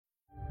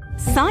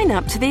Sign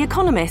up to The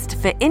Economist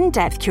for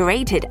in-depth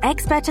curated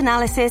expert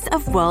analysis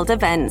of world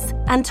events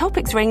and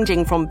topics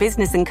ranging from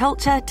business and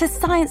culture to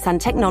science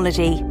and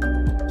technology.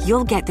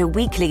 You'll get the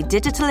weekly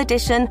digital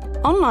edition,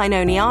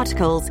 online-only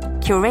articles,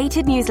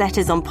 curated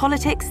newsletters on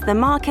politics, the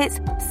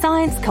markets,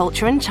 science,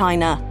 culture and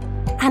China,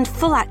 and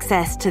full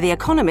access to The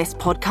Economist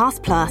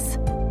Podcast Plus.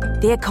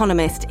 The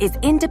Economist is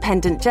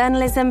independent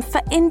journalism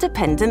for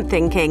independent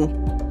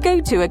thinking.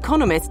 Go to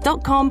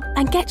economist.com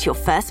and get your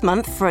first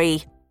month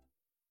free.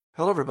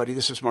 Hello, everybody.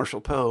 This is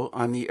Marshall Poe.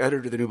 I'm the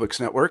editor of the New Books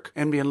Network.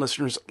 NBN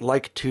listeners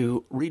like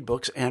to read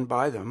books and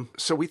buy them.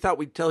 So we thought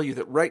we'd tell you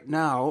that right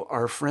now,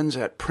 our friends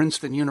at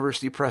Princeton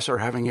University Press are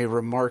having a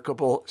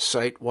remarkable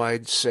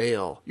site-wide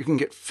sale. You can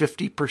get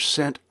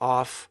 50%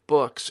 off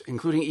books,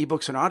 including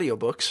ebooks and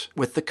audiobooks,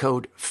 with the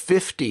code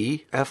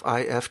 50,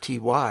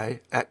 F-I-F-T-Y,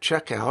 at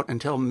checkout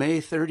until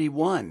May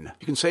 31.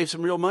 You can save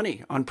some real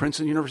money on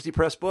Princeton University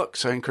Press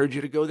books. I encourage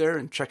you to go there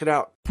and check it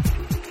out.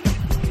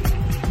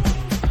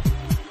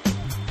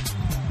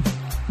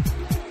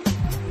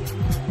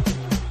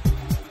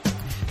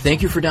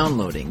 Thank you for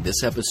downloading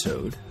this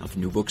episode of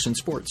New Books in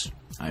Sports.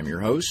 I'm your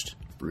host,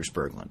 Bruce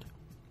Berglund.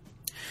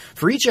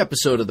 For each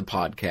episode of the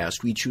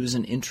podcast, we choose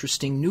an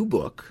interesting new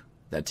book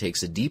that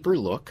takes a deeper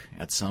look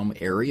at some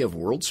area of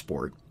world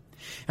sport,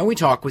 and we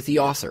talk with the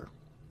author.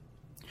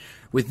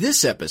 With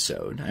this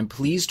episode, I'm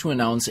pleased to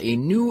announce a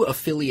new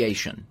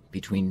affiliation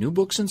between New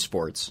Books in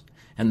Sports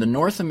and the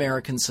North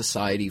American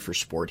Society for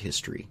Sport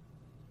History.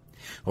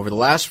 Over the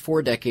last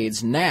 4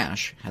 decades,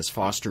 NASH has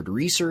fostered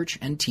research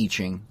and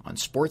teaching on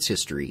sports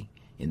history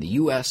in the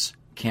U.S.,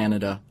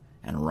 Canada,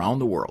 and around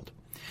the world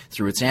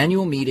through its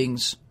annual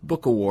meetings,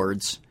 book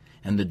awards,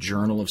 and the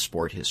Journal of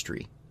Sport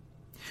History.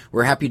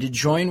 We're happy to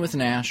join with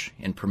NASH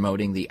in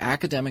promoting the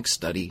academic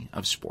study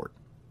of sport.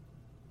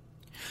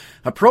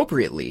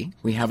 Appropriately,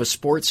 we have a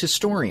sports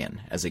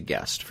historian as a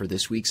guest for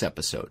this week's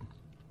episode.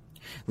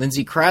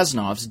 Lindsay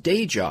Krasnov's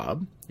day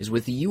job is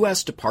with the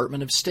U.S.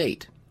 Department of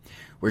State,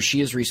 where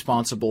she is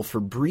responsible for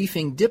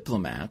briefing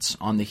diplomats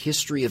on the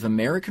history of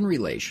American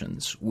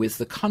relations with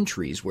the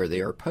countries where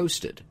they are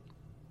posted.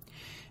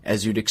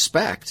 As you'd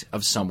expect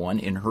of someone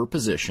in her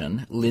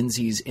position,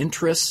 Lindsay's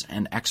interests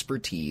and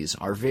expertise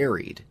are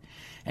varied,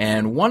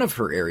 and one of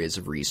her areas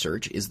of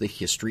research is the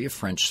history of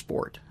French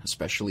sport,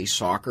 especially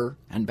soccer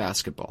and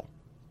basketball.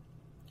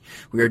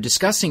 We are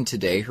discussing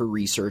today her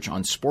research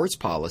on sports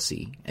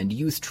policy and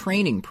youth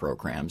training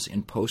programs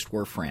in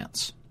post-war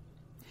France.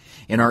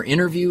 In our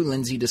interview,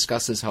 Lindsay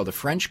discusses how the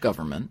French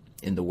government,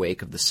 in the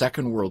wake of the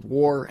Second World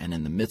War and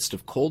in the midst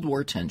of Cold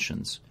War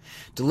tensions,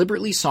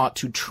 deliberately sought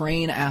to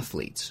train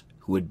athletes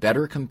who would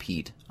better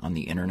compete on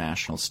the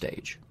international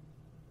stage.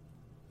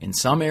 In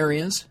some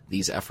areas,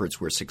 these efforts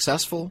were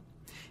successful.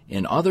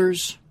 In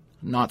others,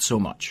 not so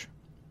much.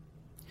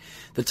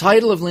 The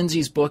title of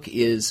Lindsay's book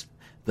is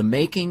The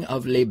Making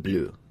of Les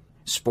Bleus,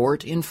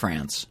 Sport in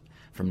France,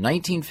 from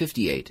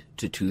 1958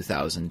 to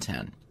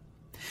 2010.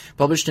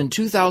 Published in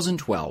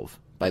 2012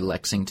 by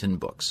Lexington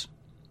Books.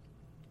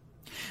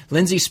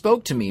 Lindsay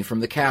spoke to me from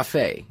the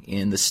cafe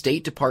in the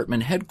State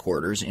Department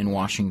headquarters in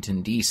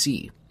Washington,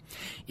 D.C.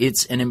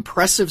 It's an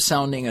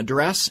impressive-sounding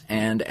address,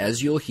 and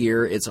as you'll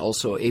hear, it's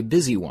also a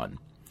busy one.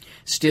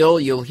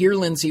 Still, you'll hear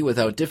Lindsay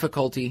without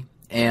difficulty,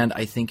 and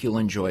I think you'll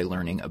enjoy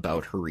learning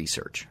about her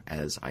research,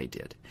 as I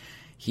did.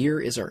 Here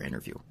is our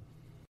interview.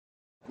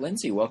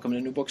 Lindsay, welcome to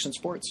New Books in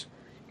Sports.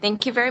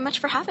 Thank you very much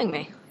for having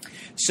me.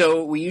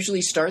 So we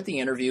usually start the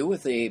interview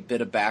with a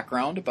bit of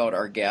background about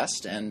our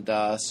guest, and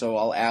so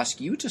I'll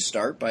ask you to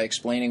start by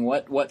explaining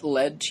what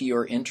led to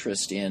your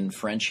interest in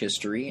French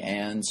history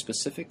and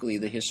specifically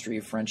the history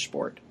of French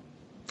sport.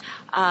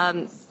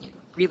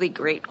 Really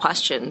great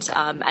questions,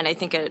 and I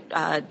think it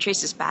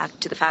traces back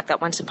to the fact that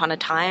once upon a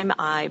time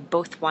I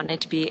both wanted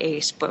to be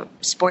a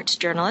sports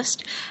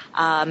journalist,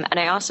 and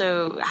I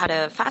also had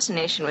a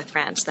fascination with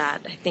France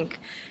that I think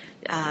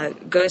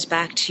goes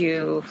back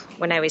to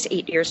when I was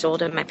 8 years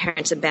old and my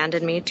parents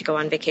abandoned me to go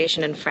on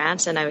vacation in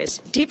France, and I was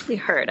deeply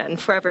hurt and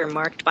forever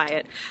marked by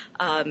it.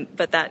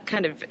 But that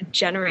kind of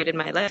generated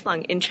my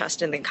lifelong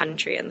interest in the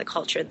country and the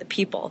culture and the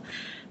people.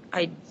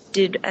 I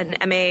did an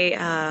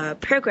MA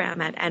program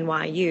at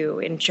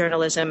NYU in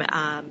journalism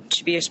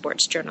to be a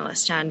sports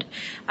journalist, and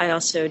I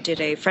also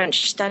did a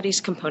French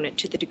studies component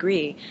to the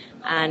degree.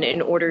 And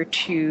in order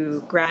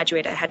to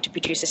graduate, I had to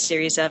produce a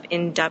series of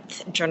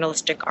in-depth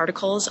journalistic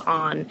articles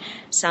on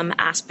some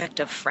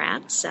aspect of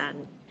France,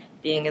 and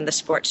being in the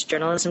sports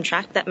journalism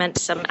track, that meant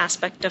some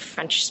aspect of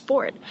French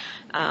sport.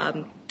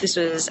 This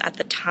was at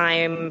the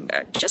time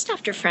just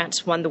after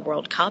France won the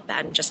World Cup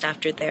and just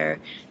after their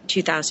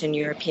 2000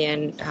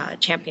 European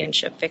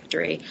Championship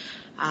victory.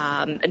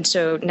 And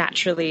so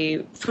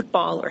naturally,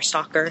 football or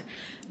soccer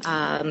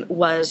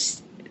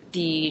was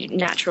the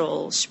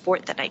natural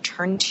sport that I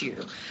turned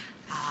to.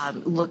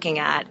 Looking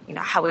at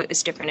how it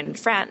was different in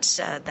France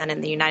than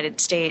in the United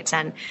States.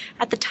 And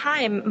at the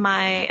time,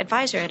 my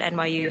advisor at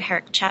NYU,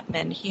 Herrick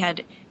Chapman, he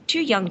had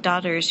 2 young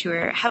daughters who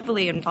were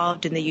heavily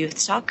involved in the youth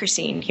soccer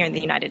scene here in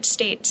the United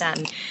States.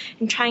 And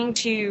in trying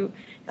to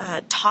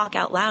talk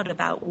out loud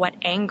about what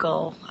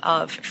angle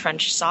of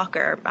French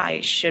soccer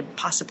I should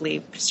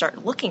possibly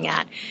start looking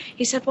at,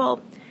 he said,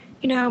 well,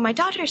 my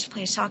daughters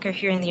play soccer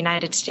here in the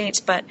United States,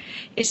 but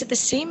is it the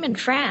same in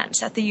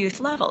France at the youth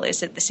level?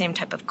 Is it the same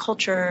type of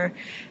culture?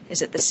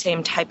 Is it the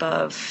same type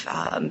of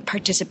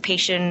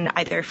participation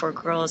either for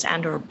girls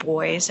and or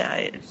boys?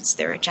 Is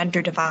there a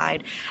gender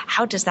divide?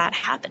 How does that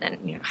happen?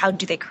 And how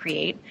do they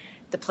create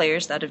the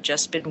players that have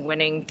just been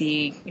winning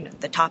the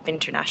top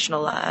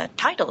international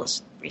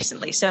titles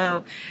recently?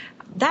 So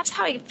that's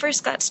how I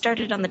first got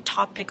started on the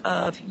topic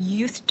of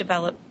youth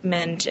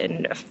development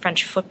in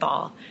French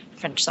football,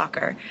 French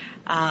soccer.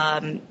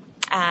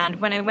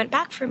 And when I went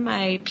back for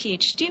my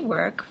PhD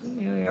work,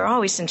 you're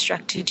always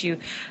instructed to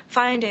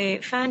find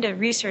a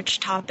research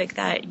topic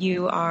that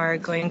you are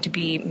going to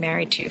be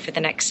married to for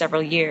the next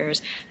several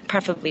years,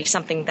 preferably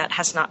something that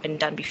has not been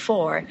done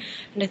before.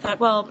 And I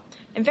thought, well,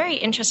 I'm very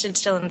interested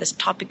still in this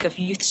topic of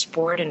youth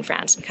sport in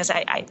France because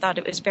I thought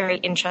it was very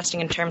interesting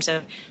in terms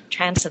of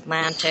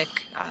transatlantic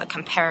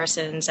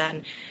comparisons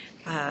and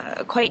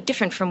quite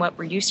different from what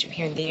we're used to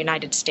here in the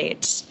United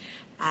States.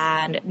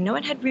 And no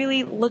one had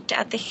really looked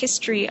at the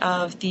history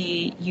of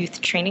the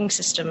youth training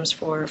systems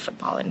for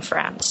football in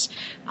France.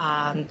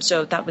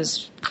 So that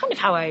was kind of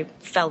how I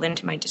fell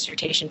into my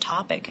dissertation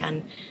topic,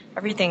 and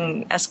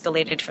everything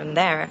escalated from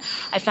there.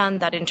 I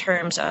found that in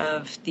terms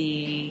of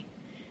the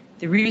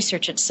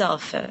research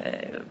itself,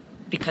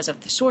 because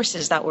of the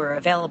sources that were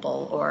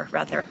available, or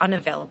rather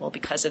unavailable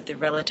because of the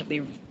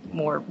relatively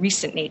more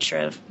recent nature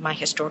of my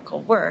historical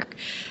work,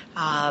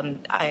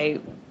 I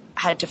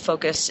had to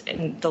focus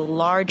in the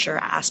larger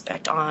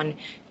aspect on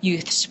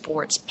youth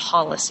sports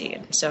policy.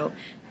 And so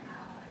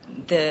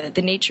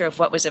the nature of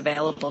what was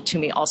available to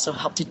me also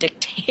helped to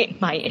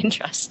dictate my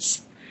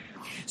interests.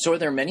 So are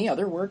there many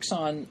other works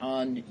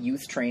on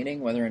youth training,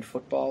 whether in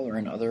football or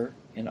in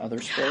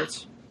other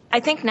sports? I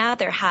think now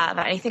there have.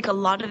 I think a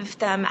lot of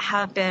them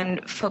have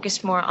been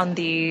focused more on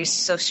the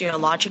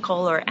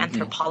sociological or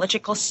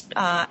anthropological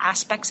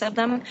aspects of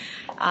them.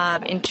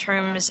 In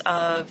terms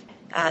of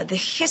the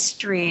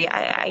history,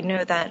 I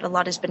know that a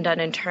lot has been done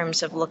in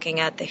terms of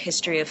looking at the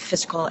history of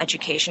physical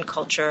education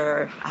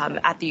culture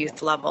at the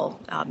youth level,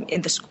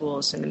 in the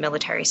schools, in the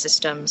military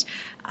systems.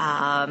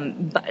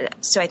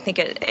 So I think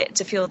it's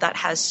a field that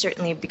has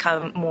certainly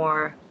become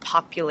more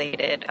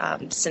populated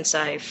since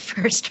I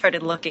first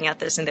started looking at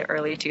this in the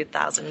early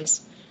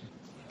 2000s.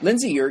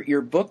 Lindsay,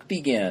 your book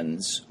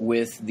begins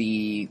with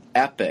the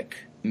epic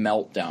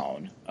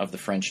meltdown of the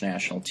French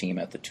national team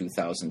at the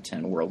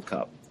 2010 World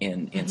Cup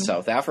in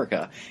South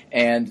Africa.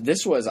 And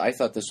I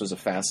thought this was a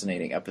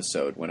fascinating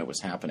episode when it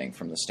was happening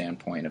from the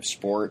standpoint of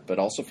sport, but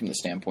also from the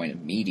standpoint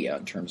of media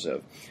in terms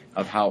of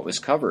how it was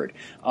covered.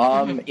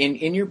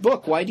 In your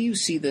book, why do you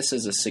see this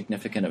as a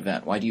significant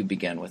event? Why do you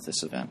begin with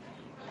this event?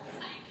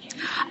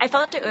 I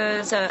felt it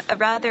was a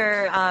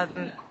rather...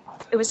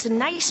 it was a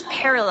nice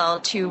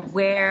parallel to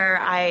where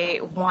I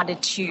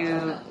wanted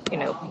to,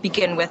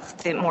 begin with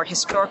the more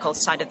historical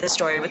side of the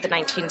story with the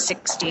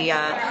 1960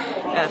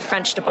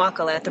 French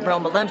debacle at the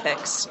Rome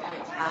Olympics,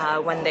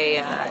 when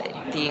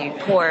the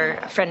poor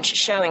French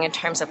showing in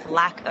terms of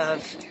lack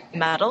of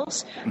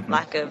medals,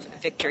 lack of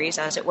victories,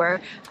 as it were,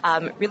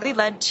 really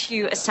led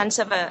to a sense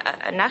of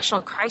a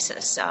national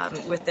crisis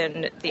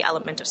within the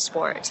element of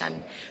sports,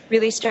 and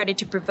really started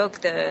to provoke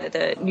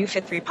the new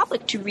Fifth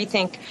Republic to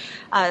rethink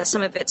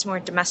some of its more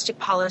domestic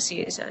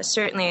policies.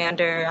 Certainly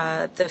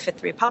under the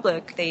Fifth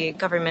Republic, the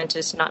government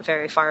is not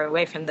very far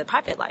away from the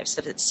private lives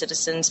of its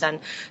citizens, and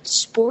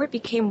sport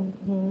became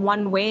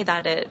one way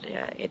that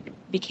it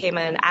became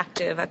an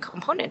active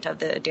component of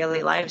the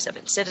daily lives of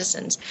its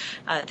citizens.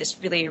 This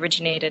really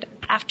originated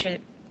after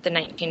the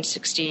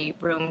 1960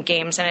 Rome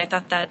Games, and I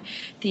thought that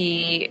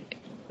the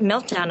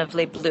meltdown of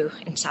Les Bleus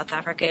in South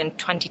Africa in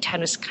 2010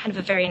 was kind of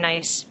a very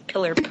nice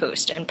pillar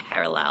post and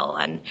parallel,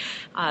 and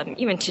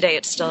even today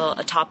it's still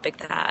a topic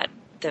that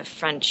the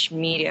French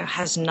media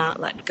has not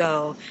let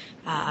go,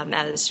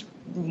 as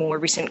more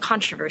recent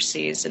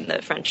controversies in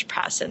the French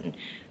press and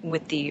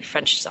with the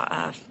French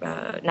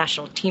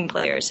national team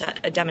players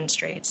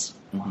demonstrates.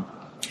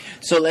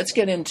 So let's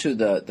get into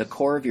the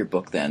core of your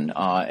book then.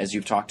 As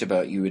you've talked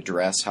about, you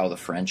address how the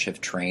French have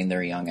trained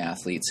their young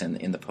athletes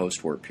in the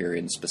post-war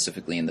period, and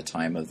specifically in the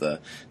time of the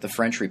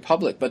French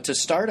Republic. But to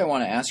start, I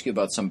want to ask you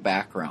about some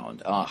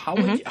background.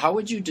 How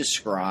would you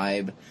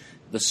describe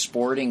the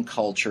sporting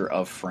culture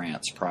of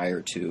France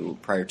prior to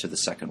the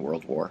Second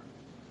World War?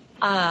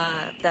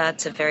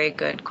 That's a very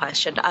good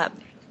question.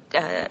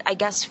 I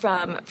guess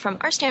from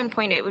our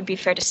standpoint, it would be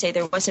fair to say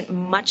there wasn't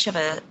much of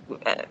a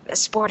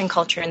sporting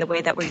culture in the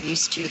way that we're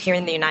used to here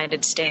in the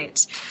United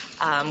States,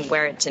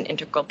 where it's an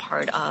integral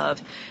part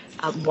of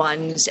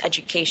one's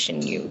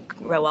education. You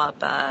grow up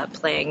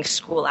playing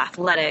school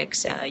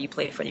athletics, you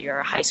play for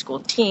your high school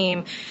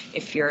team.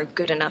 If you're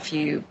good enough,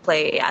 you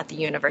play at the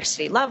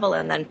university level,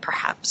 and then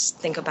perhaps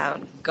think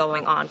about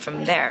going on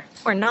from there,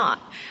 or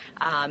not.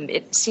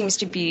 It seems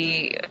to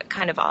be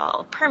kind of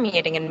all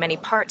permeating in many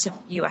parts of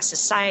U.S.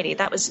 society.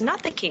 That was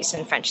not the case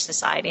in French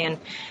society, and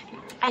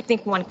I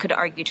think one could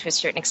argue to a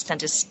certain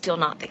extent is still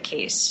not the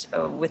case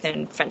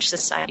within French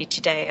society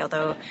today,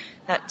 although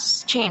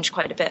that's changed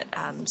quite a bit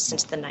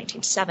since the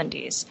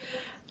 1970s.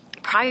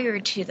 Prior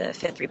to the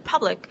Fifth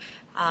Republic,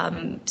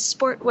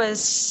 sport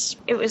was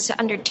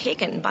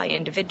undertaken by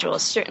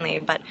individuals, certainly,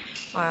 but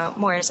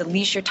more as a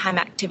leisure time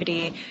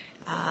activity.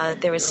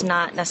 There was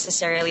not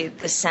necessarily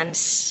the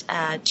sense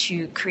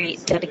to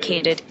create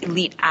dedicated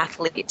elite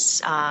athletes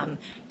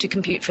to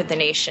compete for the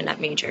nation at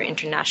major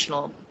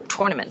international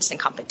tournaments and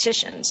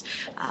competitions.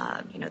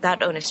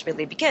 That onus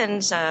really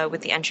begins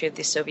with the entry of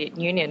the Soviet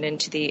Union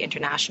into the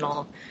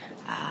international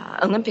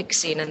Olympic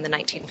scene in the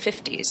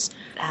 1950s,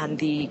 and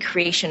the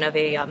creation of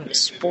a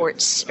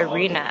sports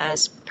arena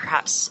as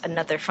perhaps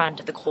another front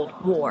of the Cold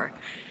War.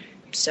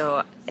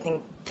 So I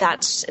think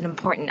that's an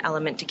important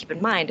element to keep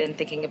in mind in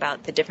thinking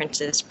about the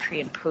differences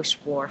pre- and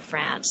post-war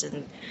France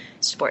and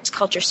sports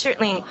culture.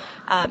 Certainly,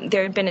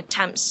 there have been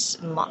attempts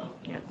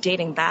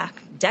dating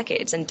back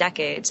decades and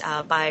decades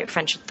by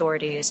French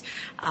authorities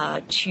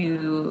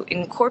to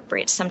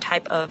incorporate some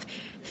type of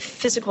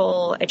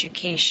physical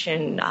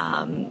education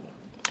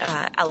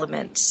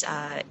elements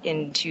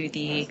into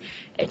the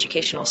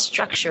educational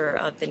structure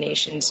of the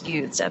nation's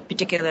youths,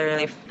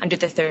 particularly under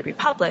the Third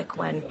Republic,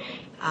 when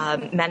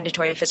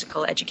mandatory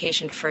physical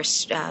education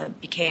first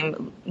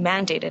became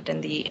mandated in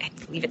I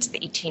believe it's the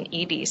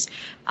 1880s,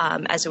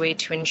 as a way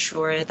to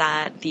ensure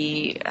that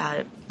the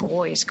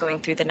boys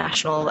going through the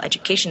national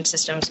education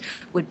systems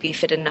would be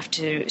fit enough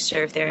to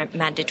serve their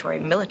mandatory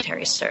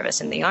military service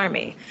in the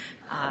army.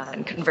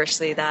 And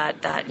conversely,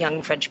 that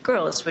young French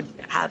girls would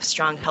have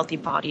strong, healthy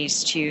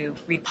bodies to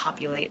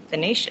repopulate the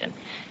nation.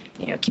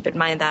 Keep in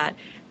mind that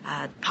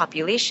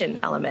population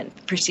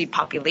element, perceived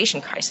population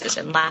crisis,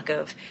 and lack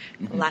of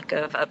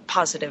a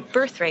positive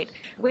birth rate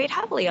weighed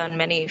heavily on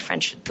many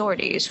French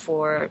authorities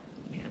for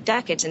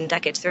decades and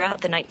decades throughout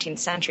the 19th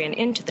century and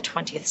into the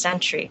 20th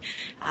century.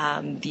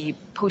 The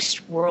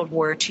post-World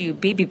War II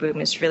baby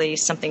boom is really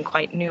something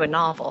quite new and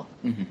novel.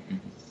 Mm-hmm.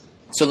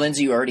 So,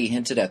 Lindsay, you already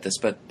hinted at this,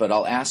 but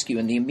I'll ask you,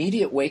 in the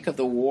immediate wake of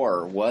the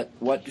war,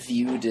 what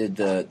view did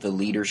the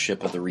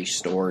leadership of the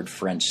restored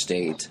French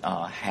state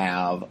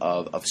have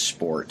of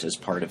sport as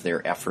part of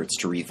their efforts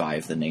to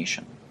revive the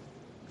nation?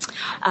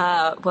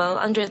 Well,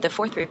 under the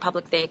Fourth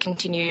Republic, they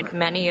continued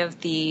many of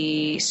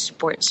the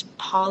sports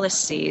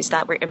policies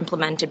that were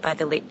implemented by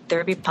the late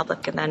Third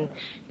Republic, and then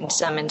in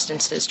some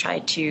instances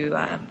tried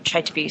to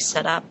be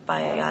set up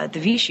by the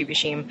Vichy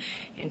regime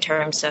in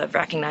terms of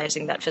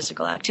recognizing that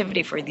physical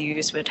activity for the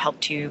youth would help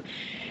to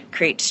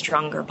create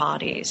stronger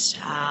bodies.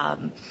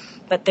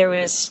 But there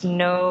was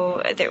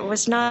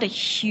not a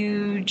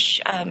huge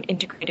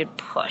integrated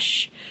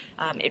push.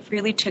 It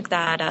really took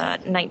that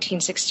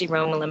 1960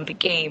 Rome Olympic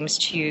Games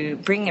to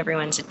bring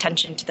everyone's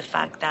attention to the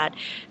fact that,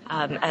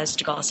 as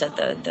de Gaulle said,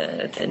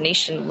 the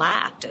nation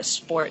lacked a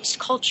sports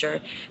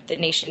culture. The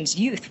nation's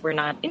youth were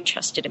not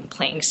interested in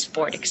playing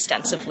sport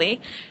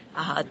extensively.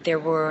 There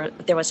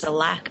was a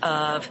lack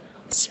of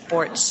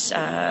sports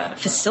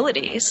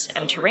facilities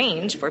and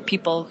terrains for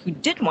people who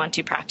did want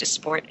to practice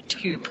sport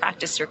to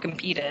practice or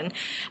compete in.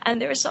 And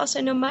there was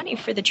also no money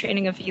for the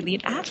training of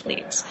elite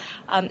athletes.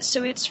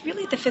 So it's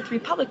really the Fifth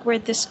Republic where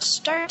this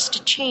starts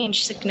to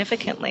change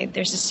significantly.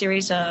 There's a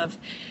series of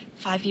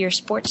 5-year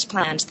sports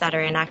plans that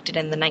are enacted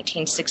in the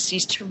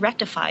 1960s to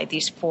rectify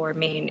these four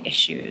main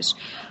issues.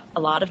 A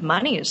lot of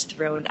money is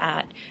thrown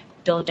at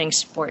building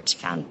sports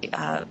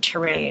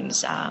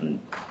terrains,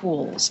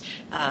 pools,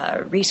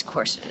 race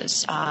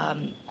courses,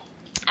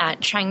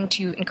 at trying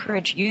to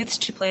encourage youths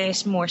to play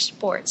more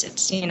sports.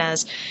 It's seen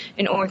as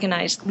an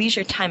organized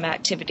leisure time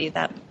activity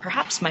that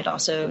perhaps might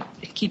also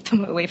keep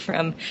them away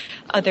from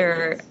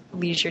other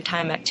leisure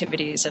time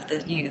activities of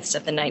the youths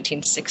of the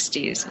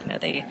 1960s.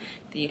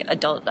 The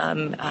adult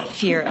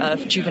fear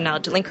of juvenile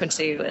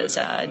delinquency was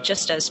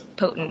just as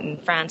potent in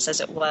France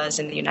as it was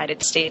in the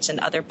United States and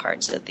other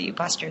parts of the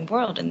Western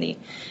world in the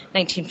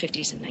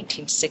 1950s and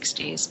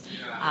 1960s.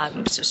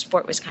 So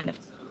sport was kind of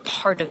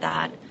part of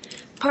that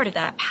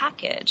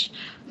package.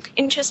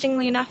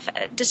 Interestingly enough,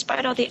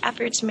 despite all the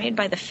efforts made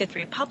by the Fifth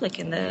Republic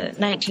in the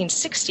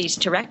 1960s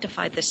to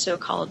rectify this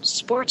so-called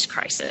sports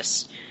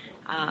crisis,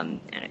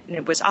 and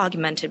it was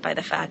augmented by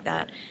the fact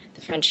that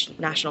the French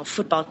national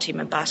football team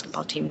and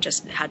basketball team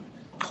just had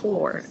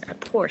poor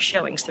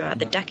showings throughout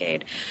the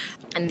decade,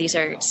 and these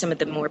are some of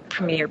the more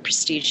premier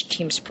prestige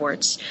team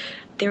sports.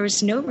 There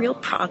was no real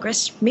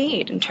progress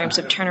made in terms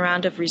of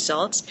turnaround of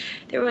results.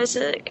 There was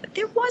a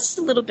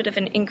little bit of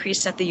an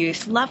increase at the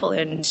youth level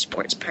in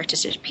sports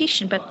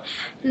participation, but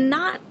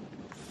not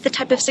the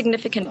type of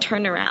significant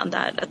turnaround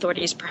that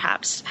authorities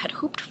perhaps had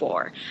hoped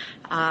for.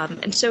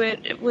 And so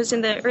it was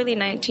in the early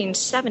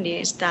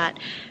 1970s that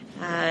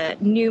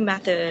new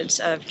methods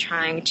of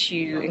trying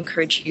to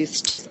encourage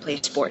youth to play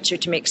sports or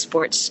to make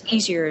sports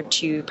easier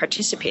to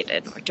participate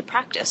in or to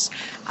practice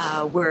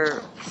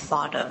were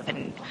thought of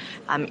and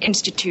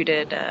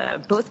instituted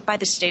both by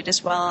the state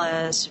as well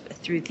as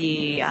through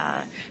the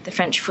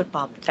French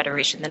Football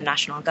Federation, the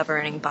national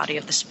governing body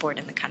of the sport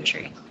in the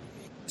country.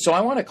 So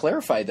I want to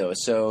clarify, though.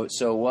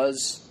 So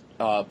was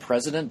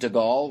President de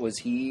Gaulle, was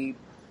he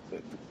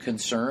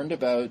concerned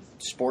about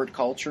sport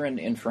culture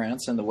in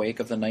France in the wake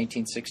of the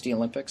 1960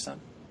 Olympics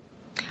then?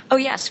 Oh,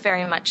 yes,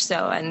 very much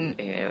so. And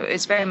it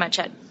was very much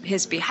at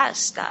his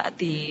behest that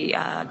the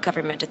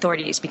government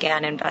authorities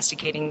began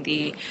investigating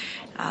the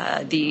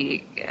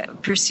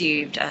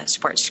perceived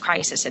sports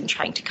crisis and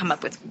trying to come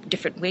up with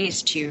different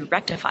ways to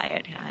rectify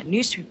it.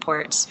 News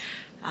reports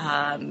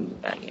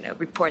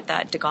report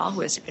that de Gaulle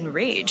was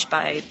enraged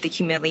by the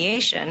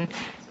humiliation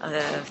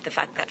of the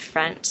fact that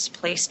France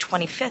placed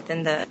 25th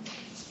in the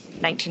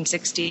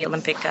 1960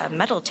 Olympic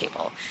medal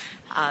table.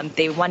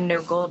 They won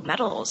no gold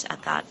medals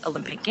at that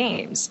Olympic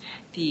Games.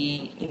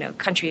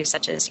 Countries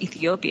such as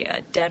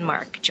Ethiopia,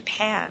 Denmark,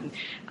 Japan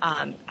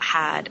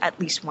had at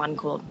least one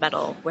gold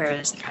medal,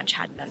 whereas the French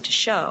had none to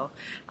show.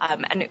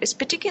 And it was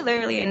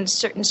particularly in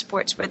certain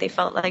sports where they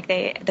felt like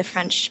the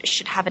French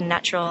should have a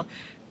natural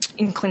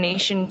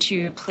inclination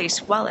to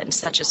place well in,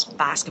 such as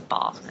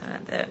basketball.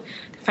 The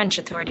French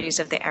authorities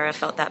of the era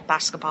felt that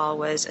basketball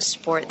was a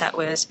sport that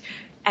was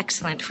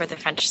excellent for the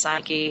French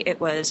psyche. It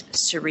was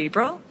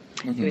cerebral.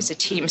 Mm-hmm. It was a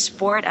team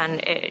sport,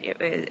 and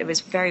it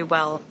was very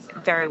well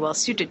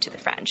suited to the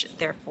French.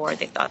 Therefore,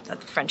 they thought that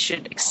the French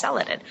should excel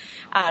at it.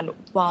 And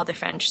while the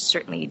French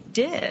certainly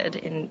did,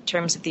 in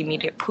terms of the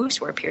immediate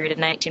post-war period in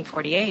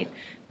 1948,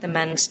 the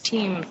men's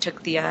team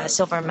took the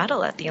silver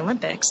medal at the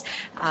Olympics.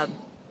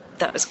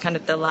 That was kind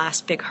of the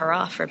last big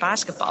hurrah for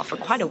basketball for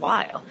quite a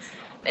while.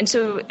 And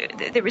so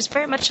there was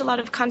very much a lot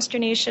of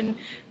consternation,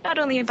 not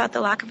only about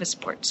the lack of a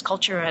sports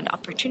culture and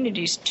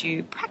opportunities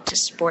to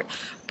practice sport,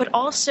 but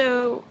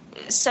also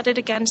set it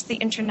against the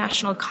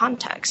international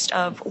context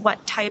of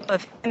what type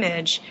of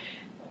image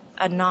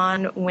a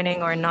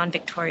non-winning or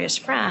non-victorious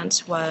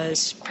France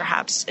was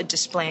perhaps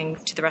displaying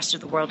to the rest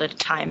of the world at a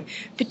time,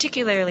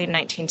 particularly in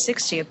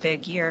 1960, a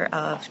big year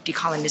of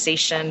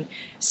decolonization,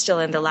 still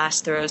in the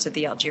last throes of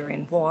the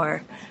Algerian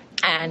War.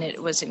 And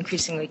it was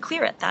increasingly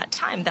clear at that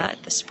time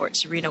that the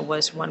sports arena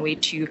was one way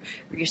to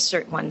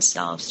reassert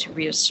oneself, to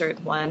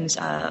reassert one's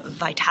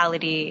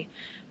vitality,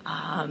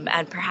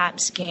 and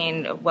perhaps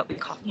gain what we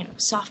call,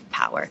 soft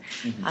power,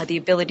 the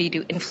ability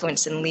to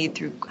influence and lead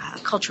through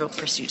cultural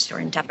pursuits or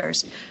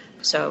endeavors.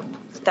 So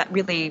that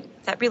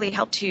really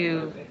helped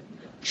to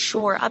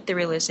shore up the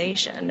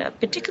realization,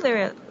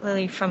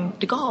 particularly from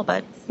de Gaulle,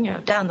 but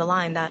down the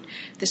line, that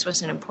this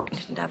was an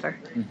important endeavor.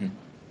 Mm-hmm.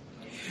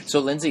 So,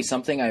 Lindsay,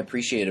 something I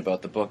appreciate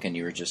about the book, and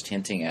you were just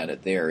hinting at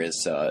it there,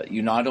 is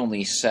you not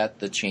only set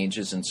the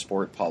changes in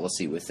sport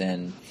policy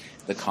within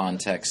the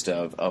context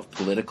of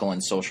political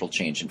and social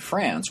change in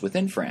France,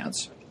 within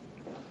France,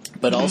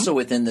 but also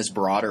within this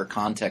broader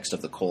context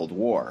of the Cold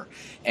War.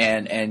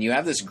 And you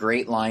have this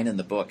great line in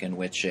the book in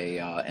which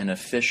an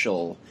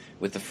official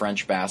with the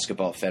French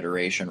Basketball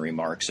Federation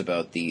remarks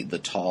about the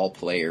tall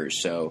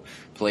players, so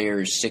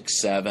players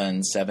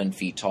 6'7", 7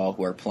 feet tall,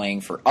 who are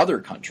playing for other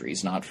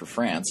countries, not for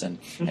France. And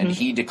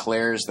he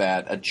declares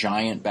that a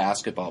giant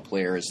basketball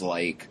player is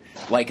like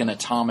an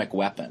atomic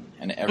weapon,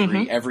 and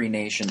every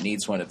nation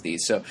needs one of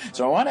these. So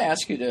I want to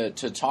ask you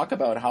to talk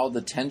about how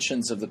the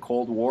tensions of the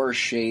Cold War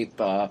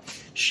shape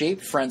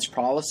French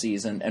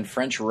policies and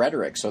French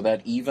rhetoric, so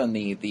that even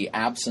the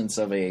absence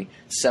of a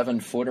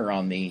 7-footer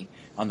on the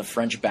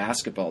French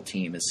basketball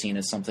team is seen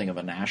as something of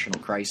a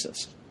national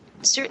crisis.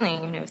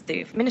 Certainly, if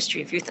the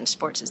Ministry of Youth and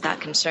Sports is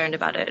that concerned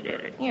about it,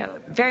 it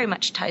very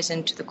much ties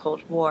into the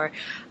Cold War.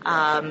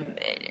 And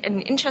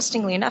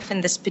interestingly enough,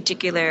 in this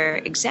particular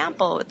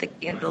example, with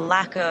the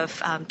lack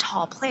of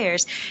tall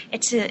players,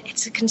 it's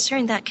a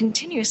concern that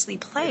continuously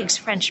plagues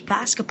French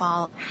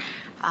basketball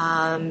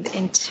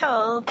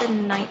until the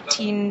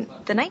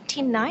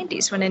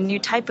 1990s, when a new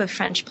type of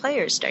French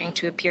player is starting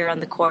to appear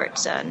on the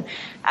courts, and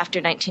after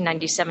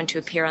 1997 to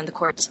appear on the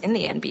courts in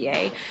the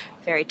NBA.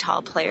 Very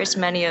tall players,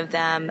 many of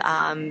them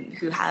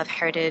who have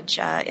heritage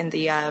in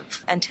the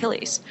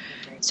Antilles.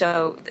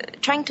 So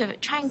trying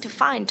to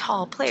find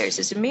tall players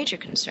is a major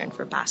concern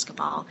for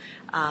basketball,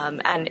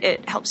 and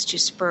it helps to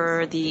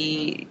spur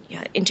the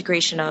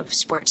integration of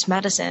sports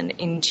medicine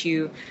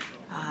into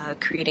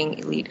creating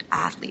elite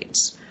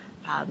athletes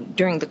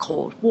during the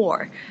Cold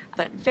War,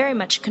 but very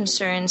much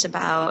concerns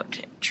about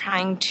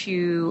trying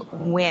to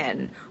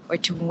win, or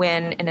to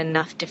win in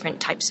enough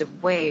different types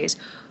of ways,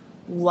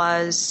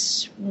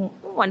 was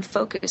one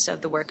focus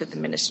of the work of the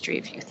Ministry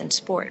of Youth and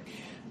Sport.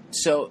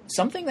 So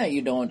something that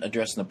you don't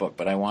address in the book,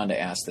 but I wanted to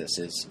ask this,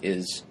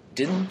 is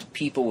didn't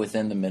people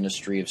within the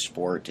Ministry of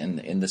Sport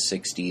in the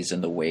 60s,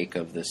 in the wake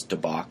of this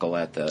debacle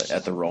at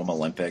the Rome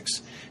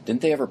Olympics,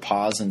 didn't they ever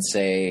pause and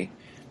say,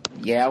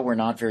 yeah, we're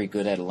not very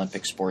good at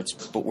Olympic sports,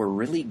 but we're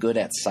really good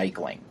at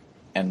cycling.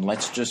 And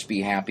let's just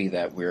be happy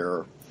that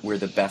we're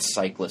the best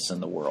cyclists in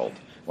the world.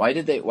 Why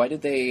did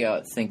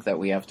they think that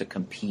we have to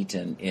compete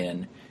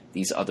in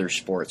these other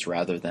sports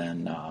rather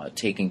than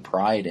taking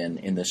pride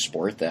in this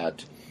sport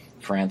that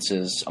France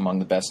is among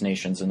the best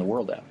nations in the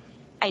world at?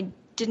 I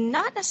did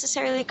not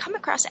necessarily come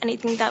across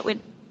anything that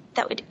would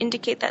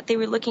indicate that they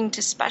were looking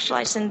to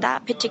specialize in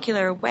that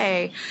particular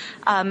way.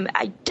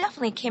 I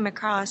definitely came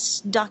across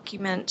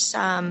documents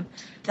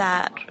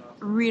that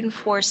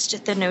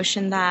reinforced the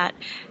notion that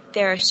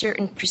there are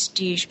certain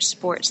prestige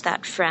sports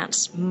that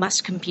France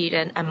must compete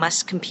in and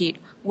must compete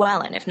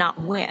well in, if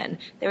not win.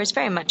 There was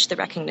very much the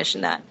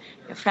recognition that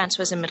France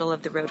was a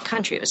middle-of-the-road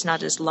country. It was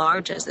not as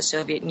large as the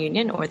Soviet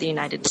Union or the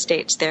United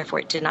States. Therefore,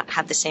 it did not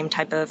have the same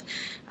type of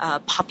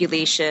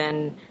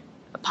population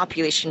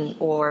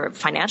or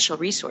financial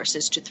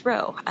resources to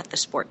throw at the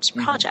sports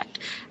project.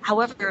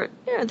 However,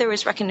 there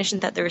was recognition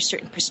that there were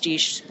certain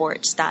prestige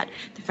sports that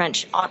the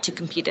French ought to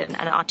compete in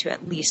and ought to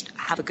at least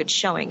have a good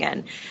showing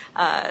in.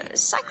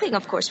 Cycling,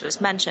 of course,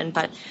 was mentioned,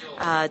 but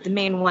the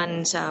main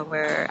ones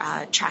were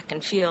track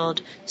and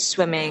field,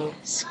 swimming,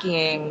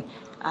 skiing,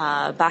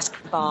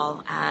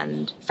 basketball,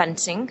 and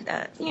fencing.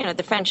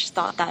 The French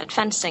thought that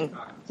fencing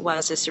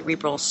was a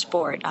cerebral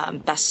sport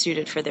best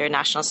suited for their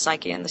national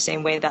psyche in the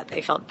same way that they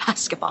felt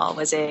basketball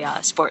was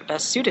a sport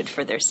best suited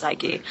for their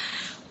psyche.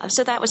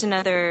 So that was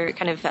another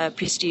kind of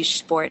prestige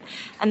sport.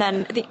 And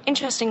then,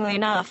 interestingly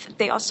enough,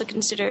 they also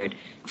considered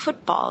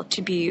football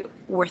to be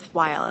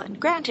worthwhile. And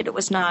granted, it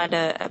was not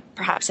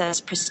perhaps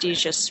as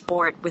prestigious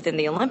sport within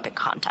the Olympic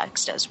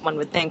context as one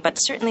would think, but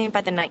certainly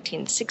by the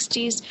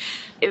 1960s,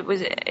 it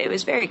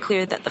was very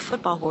clear that the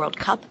Football World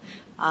Cup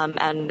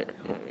and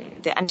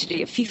the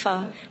entity of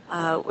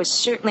FIFA was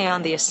certainly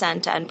on the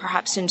ascent and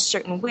perhaps in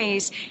certain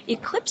ways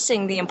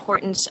eclipsing the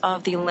importance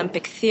of the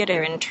Olympic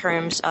theater in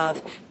terms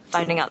of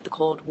fighting out the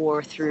Cold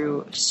War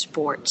through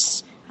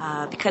sports.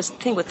 Because the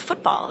thing with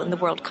football and the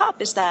World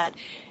Cup is that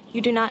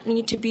you do not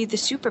need to be the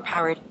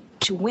superpower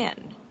to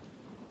win.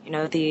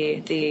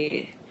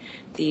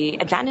 The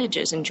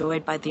advantages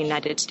enjoyed by the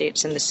United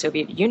States and the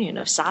Soviet Union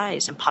of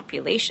size and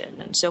population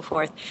and so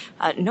forth,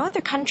 no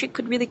other country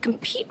could really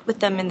compete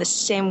with them in the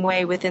same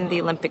way within the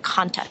Olympic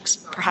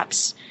context,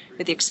 perhaps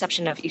with the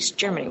exception of East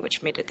Germany,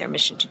 which made it their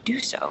mission to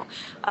do so.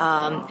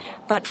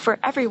 But for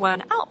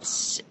everyone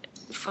else,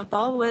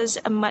 football was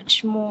a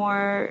much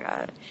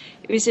more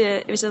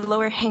it was a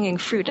lower hanging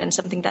fruit and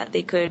something that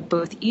they could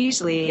both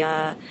easily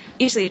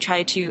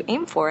try to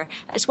aim for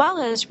as well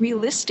as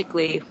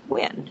realistically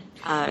win.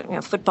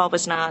 Football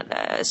was not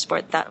a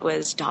sport that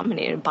was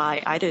dominated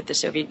by either the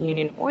Soviet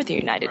Union or the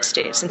United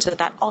States, and so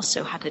that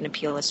also had an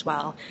appeal as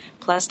well.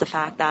 Plus the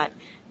fact that,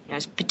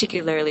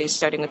 particularly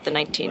starting with the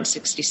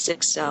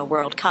 1966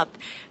 World Cup,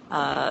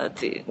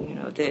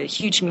 the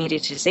huge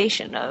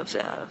mediatization of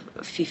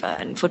FIFA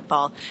and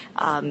football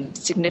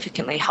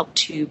significantly helped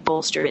to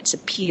bolster its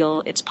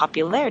appeal, its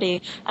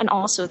popularity, and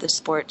also the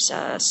sport's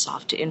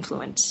soft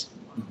influence.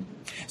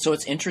 So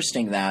it's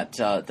interesting that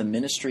the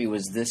ministry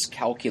was this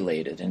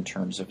calculated in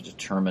terms of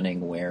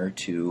determining where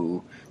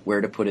to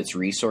put its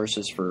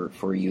resources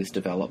for youth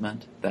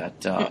development.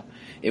 That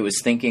it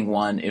was thinking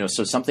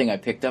so something I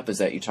picked up is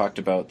that you talked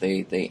about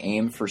they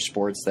aimed for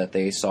sports that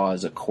they saw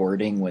as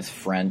according with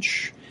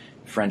French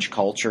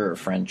culture or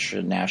French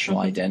national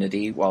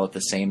identity, while at the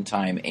same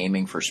time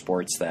aiming for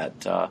sports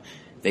that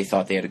they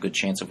thought they had a good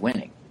chance of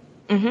winning.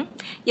 Mm-hmm.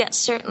 Yes,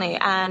 certainly.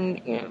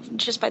 And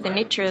just by the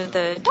nature of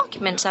the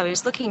documents I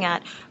was looking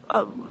at,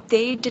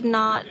 they did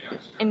not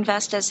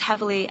invest as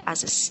heavily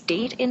as a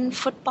state in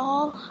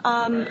football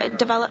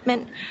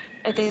development.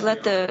 They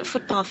let the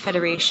Football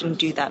Federation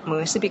do that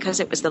mostly because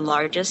it was the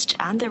largest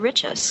and the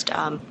richest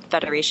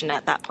federation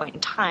at that point in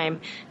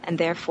time, and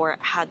therefore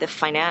had the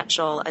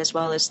financial as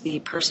well as the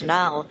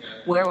personnel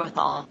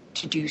wherewithal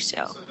to do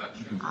so.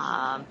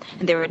 And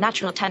there were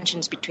natural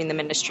tensions between the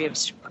Ministry of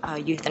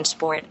Youth and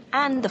Sport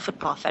and the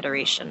Football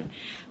Federation,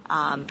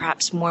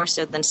 perhaps more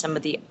so than some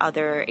of the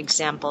other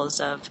examples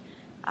of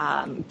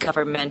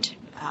government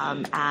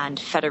and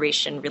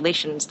federation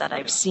relations that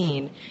I've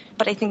seen.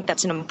 But I think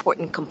that's an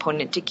important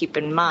component to keep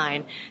in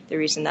mind. The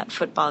reason that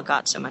football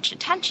got so much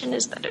attention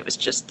is that it was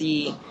just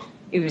the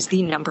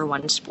number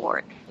one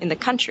sport in the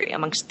country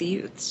amongst the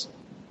youths.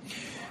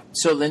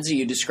 So, Lindsay,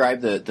 you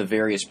described the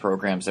various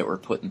programs that were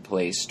put in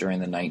place during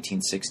the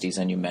 1960s,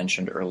 and you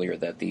mentioned earlier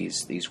that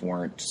these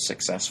weren't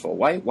successful.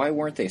 Why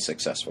weren't they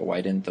successful? Why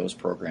didn't those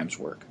programs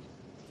work?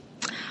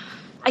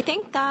 I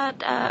think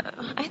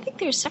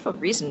there's several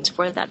reasons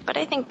for that, but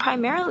I think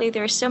primarily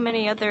there are so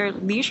many other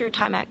leisure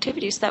time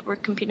activities that were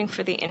competing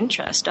for the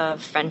interest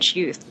of French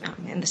youth,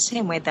 in the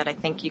same way that I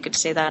think you could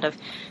say that of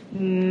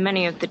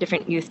many of the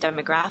different youth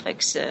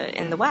demographics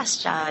in the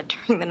West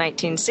during the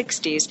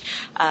 1960s.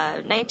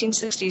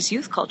 1960s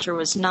youth culture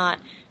was not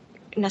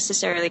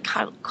necessarily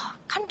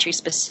country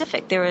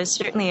specific. There was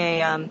certainly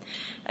a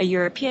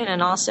European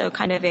and also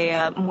kind of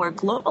a more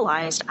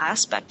globalized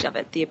aspect of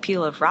it, the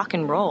appeal of rock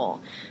and roll.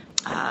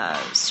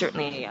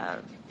 Certainly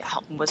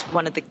was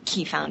one of the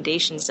key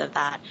foundations of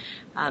that.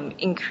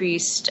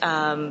 Increased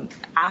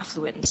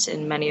affluence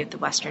in many of the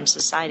Western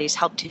societies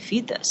helped to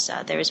feed this.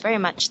 There is very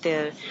much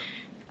the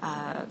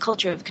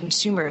culture of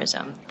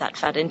consumerism that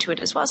fed into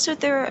it as well. So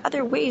there are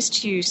other ways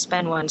to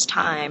spend one's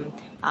time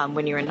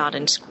when you're not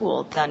in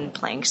school than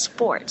playing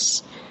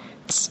sports.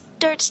 It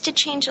starts to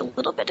change a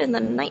little bit in the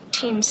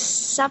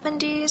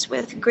 1970s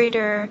with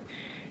greater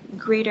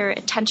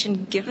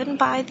attention given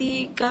by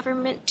the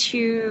government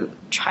to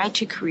try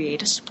to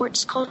create a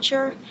sports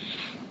culture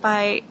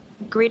by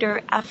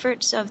greater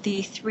efforts of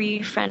the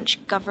 3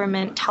 French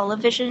government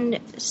television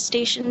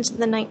stations in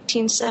the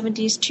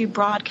 1970s to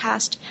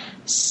broadcast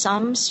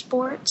some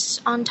sports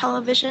on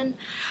television.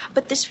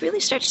 But this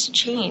really starts to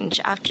change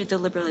after the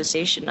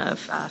liberalization of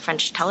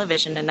French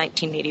television in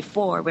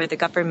 1984, where the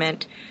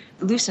government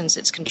loosens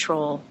its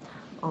control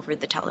over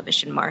the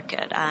television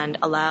market and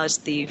allows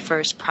the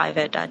first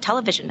private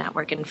television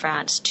network in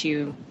France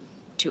to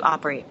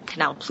operate,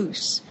 Canal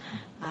Plus.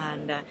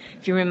 And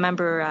if you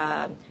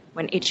remember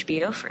when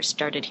HBO first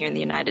started here in the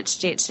United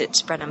States,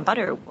 its bread and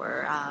butter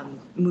were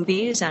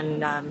movies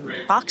and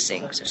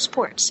boxing, so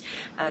sports.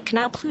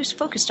 Canal Plus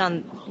focused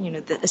on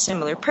a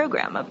similar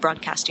program of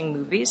broadcasting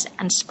movies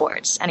and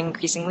sports, and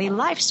increasingly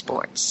live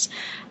sports,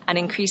 and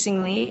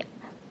increasingly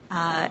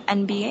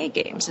NBA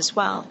games as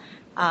well.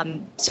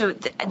 So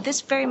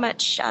this very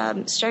much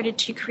started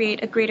to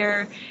create a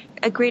greater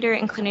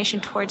inclination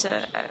towards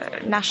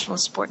a national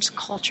sports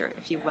culture,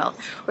 if you will,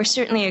 or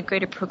certainly a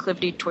greater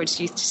proclivity towards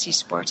youth to see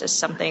sports as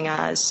something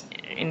as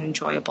an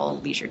enjoyable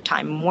leisure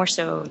time, more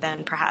so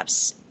than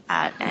perhaps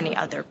at any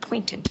other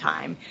point in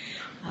time.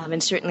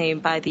 And certainly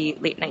by the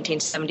late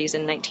 1970s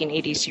and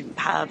 1980s, you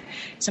have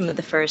some of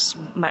the first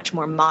much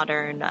more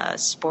modern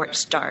sports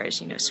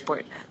stars,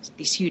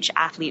 these huge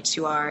athletes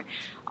who are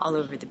all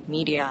over the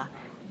media,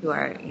 who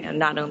are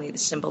not only the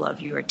symbol of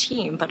your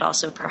team, but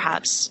also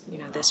perhaps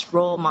this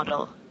role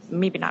model,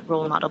 maybe not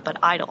role model, but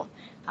idol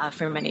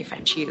for many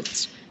French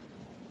youths.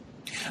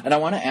 And I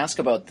want to ask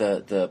about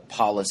the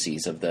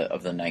policies of the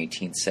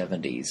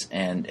 1970s,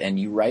 and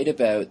you write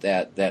about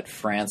that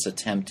France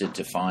attempted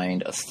to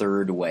find a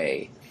third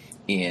way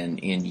in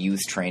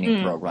youth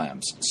training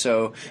programs.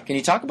 So can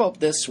you talk about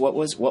this? What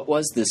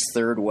was this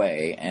third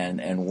way,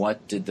 and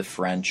what did the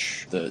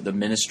French, the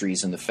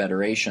ministries and the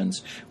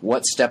federations,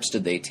 what steps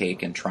did they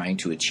take in trying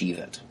to achieve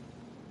it?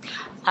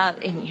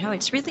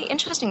 It's really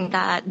interesting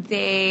that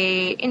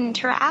they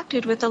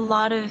interacted with a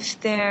lot of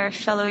their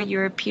fellow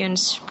European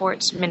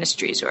sports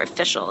ministries or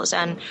officials,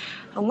 and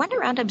went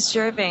around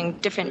observing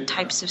different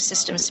types of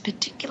systems,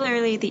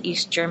 particularly the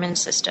East German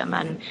system.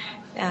 And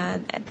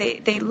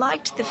they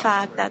liked the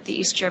fact that the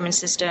East German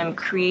system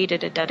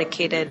created a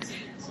dedicated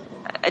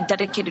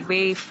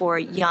way for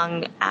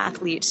young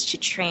athletes to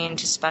train,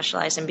 to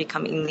specialize, and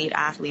become elite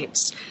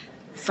athletes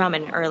from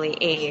an early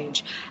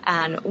age.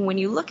 And when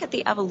you look at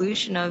the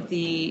evolution of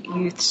the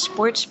youth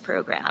sports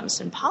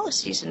programs and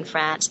policies in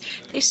France,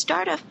 they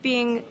start off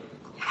being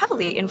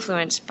heavily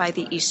influenced by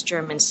the East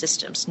German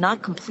systems.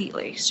 Not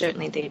completely.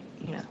 Certainly they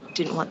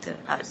didn't want the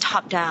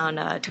top-down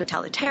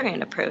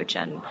totalitarian approach,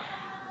 and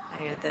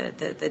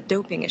the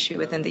doping issue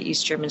within the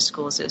East German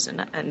schools is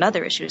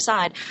another issue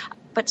aside.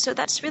 But so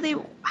that's really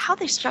how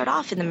they start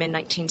off in the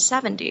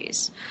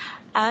mid-1970s.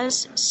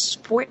 As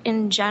sport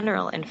in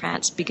general in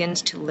France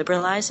begins to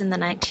liberalize in the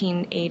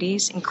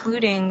 1980s,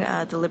 including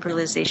the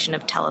liberalization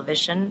of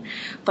television,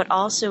 but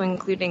also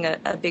including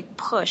a big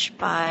push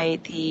by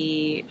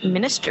the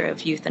Minister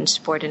of Youth and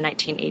Sport in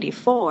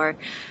 1984,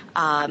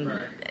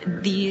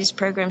 these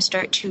programs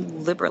start to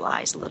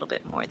liberalize a little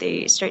bit more.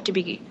 They start to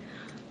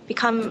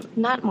become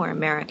not more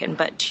American,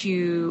 but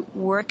to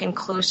work in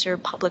closer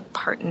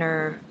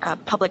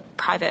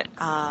public-private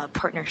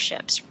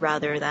partnerships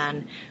rather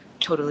than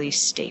totally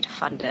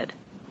state-funded.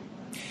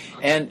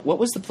 And what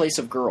was the place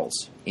of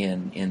girls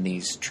in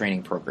these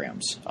training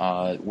programs?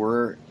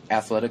 Were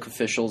athletic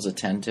officials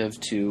attentive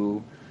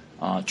to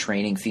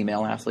training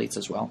female athletes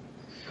as well?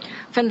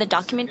 From the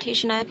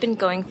documentation I've been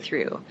going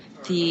through,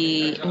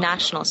 the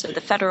national, so the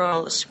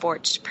federal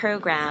sports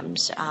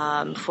programs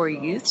for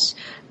youths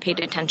paid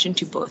attention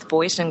to both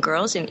boys and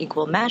girls in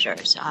equal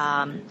measures.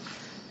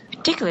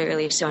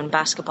 Particularly so in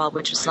basketball,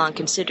 which was long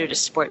considered a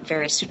sport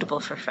very suitable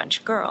for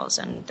French girls.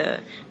 And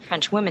the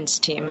French women's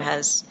team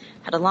has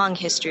had a long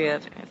history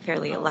of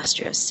fairly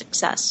illustrious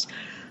success.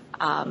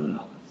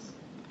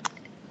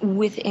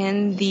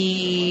 Within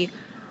the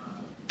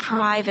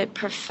private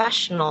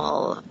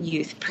professional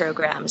youth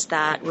programs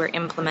that were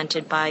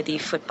implemented by the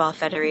Football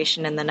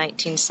Federation in the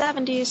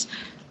 1970s,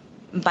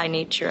 by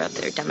nature of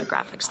their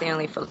demographics, they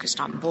only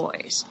focused on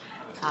boys.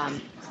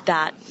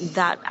 That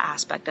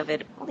aspect of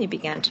it only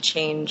began to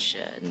change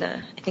in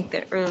the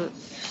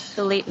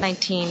late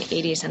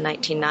 1980s and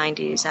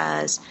 1990s,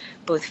 as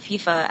both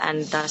FIFA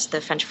and thus the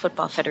French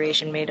Football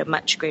Federation made a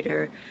much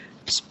greater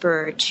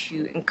spur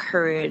to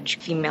encourage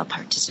female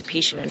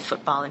participation in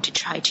football and to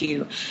try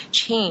to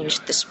change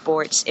the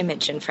sports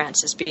image in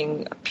France as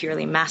being a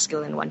purely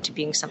masculine one to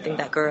being something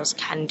that girls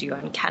can do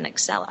and can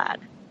excel at.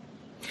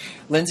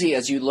 Lindsay,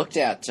 as you looked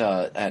at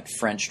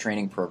French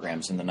training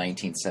programs in the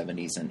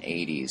 1970s and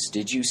 80s,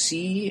 did you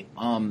see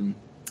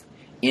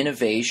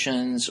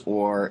innovations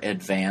or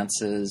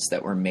advances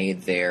that were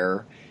made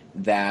there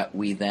that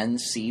we then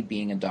see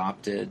being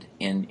adopted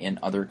in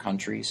other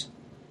countries?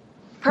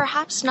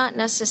 Perhaps not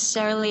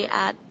necessarily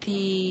at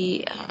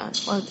the,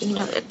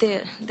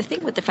 the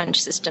thing with the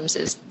French systems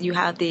is you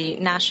have the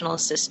national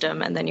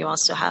system, and then you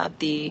also have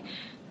the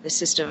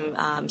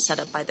system set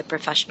up by the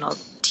professional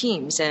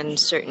teams in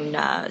certain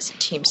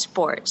team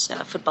sports,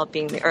 football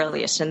being the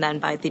earliest, and then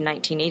by the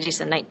 1980s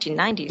and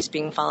 1990s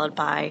being followed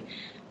by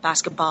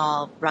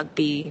basketball,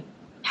 rugby,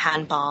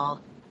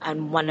 handball,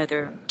 and one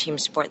other team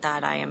sport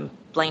that I am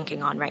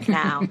blanking on right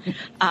now.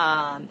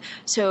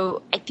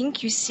 So I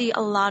think you see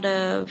a lot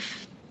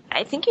of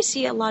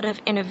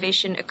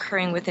innovation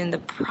occurring within the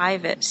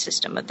private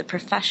system of the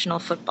professional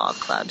football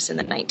clubs in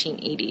the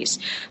 1980s.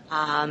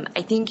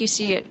 I think you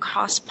see it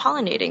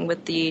cross-pollinating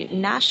with the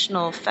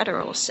national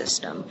federal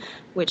system,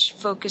 which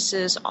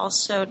focuses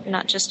also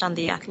not just on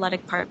the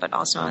athletic part, but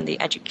also on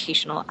the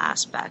educational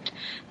aspect.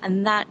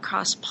 And that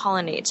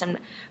cross-pollinates. And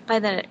by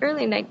the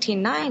early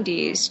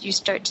 1990s, you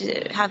start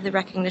to have the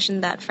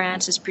recognition that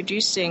France is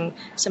producing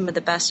some of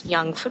the best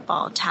young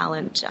football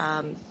talent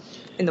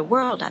in the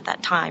world at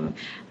that time.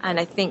 And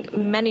I think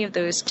many of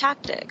those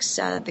tactics,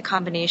 the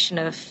combination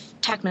of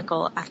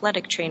technical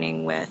athletic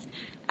training with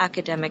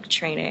academic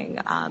training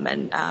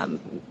and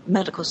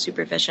medical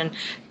supervision,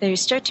 they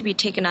start to be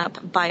taken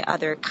up by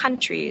other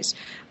countries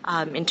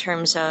in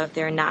terms of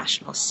their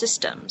national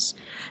systems.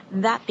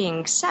 That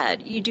being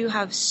said, you do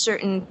have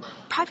certain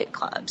private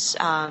clubs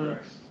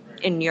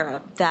in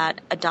Europe that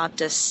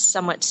adopt a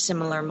somewhat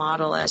similar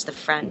model as the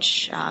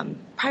French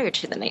prior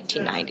to the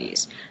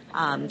 1990s.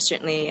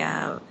 Certainly,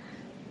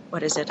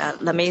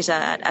 La Mesa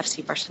at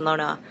FC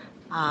Barcelona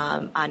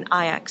and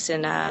Ajax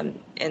in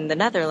the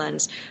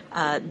Netherlands,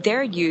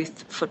 their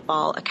youth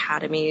football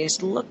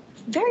academies look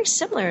very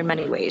similar in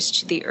many ways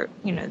to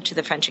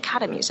the French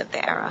academies of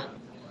the era.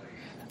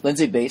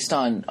 Lindsay, based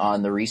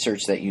on the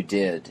research that you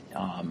did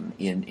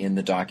in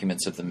the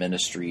documents of the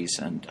ministries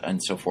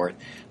and so forth,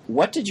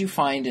 what did you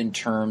find in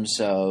terms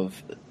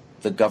of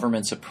the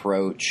government's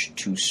approach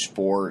to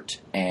sport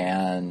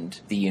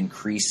and the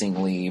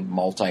increasingly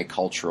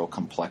multicultural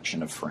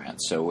complexion of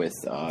France? So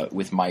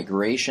with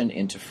migration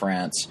into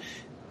France,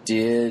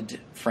 did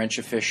French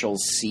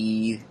officials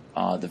see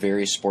the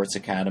various sports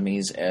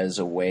academies as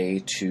a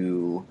way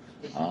to,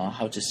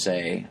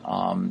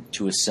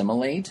 to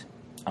assimilate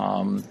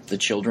the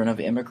children of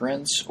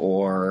immigrants,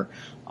 or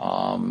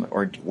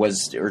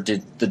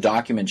did the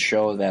document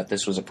show that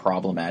this was a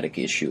problematic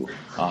issue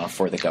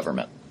for the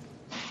government?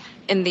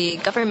 In the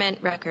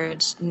government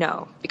records,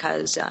 no,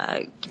 because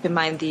keep in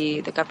mind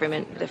the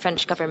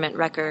French government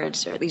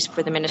records, or at least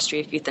for the Ministry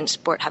of Youth and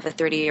Sport, have a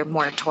 30-year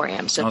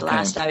moratorium. So the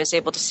last I was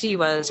able to see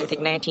was, I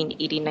think,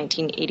 1980,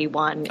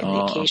 1981 in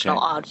the occasional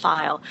odd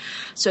file.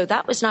 So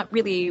that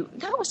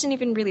wasn't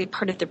even really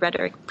part of the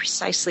rhetoric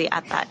precisely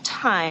at that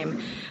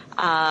time.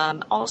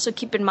 Also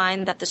keep in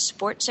mind that the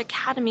sports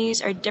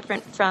academies are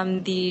different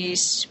from the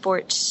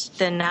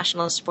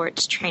national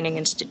sports training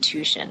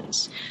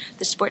institutions.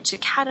 The sports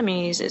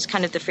academies is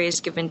kind of the phrase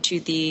given to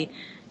the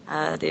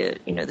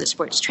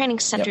sports training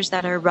centers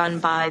that are run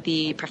by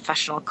the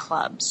professional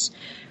clubs,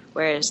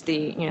 whereas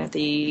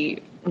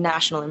the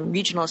national and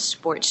regional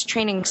sports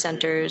training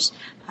centers,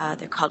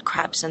 they're called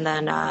CREPs, and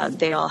then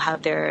they all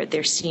have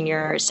their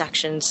senior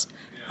sections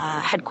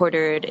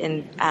headquartered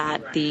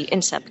at the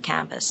INSEP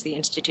campus,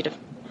 the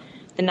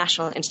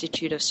National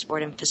Institute of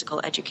Sport and Physical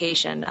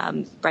Education,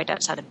 right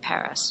outside of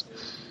Paris.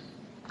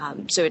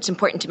 So it's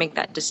important to make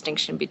that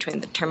distinction between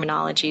the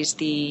terminologies.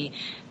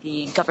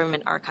 The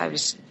government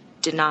archives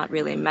did not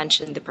really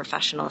mention the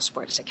professional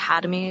sports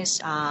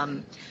academies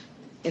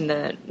in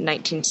the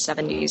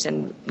 1970s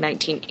and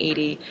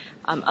 1980,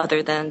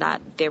 other than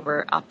that they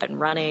were up and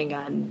running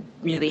and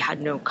really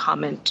had no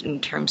comment in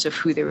terms of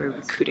who they were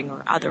recruiting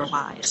or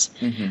otherwise.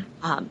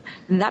 Mm-hmm.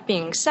 And that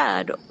being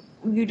said,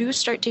 you do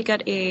start to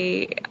get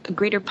a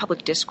greater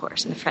public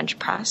discourse in the French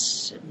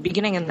press,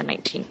 beginning in the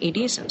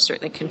 1980s and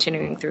certainly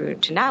continuing through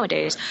to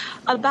nowadays,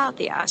 about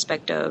the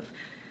aspect of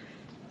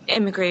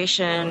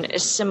immigration,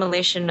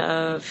 assimilation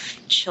of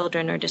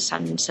children or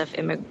descendants of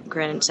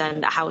immigrants,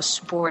 and how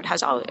sport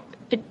has always,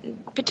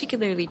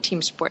 particularly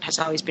team sport, has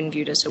always been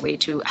viewed as a way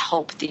to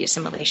help the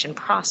assimilation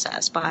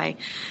process by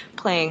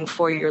playing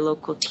for your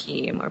local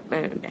team,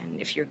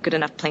 and if you're good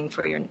enough playing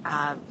for your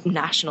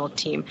national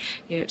team,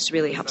 it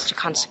really helps to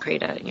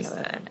consecrate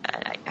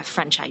a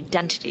French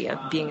identity of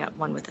being at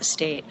one with the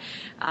state.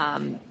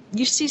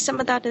 You see some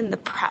of that in the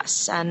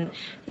press, and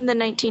in the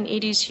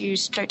 1980s you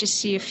start to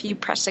see a few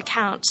press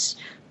accounts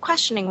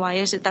questioning why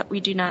is it that we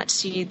do not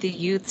see the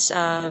youths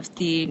of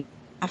the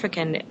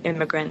African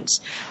immigrants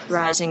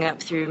rising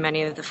up through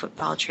many of the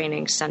football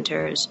training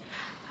centers.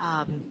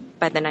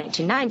 By the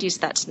 1990s,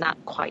 that's not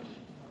quite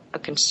a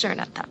concern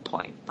at that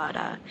point, but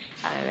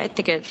I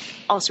think it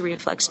also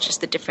reflects just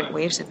the different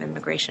waves of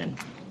immigration.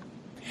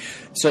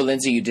 So,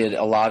 Lindsay, you did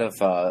a lot of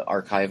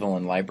archival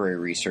and library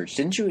research.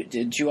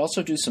 Did you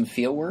also do some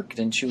field work?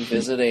 Didn't you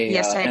visit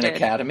an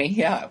academy?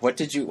 Yeah. What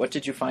did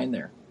you find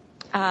there?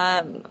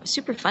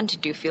 Super fun to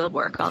do field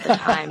work all the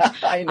time.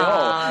 I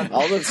know.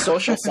 All the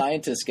social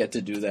scientists get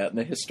to do that, and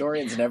the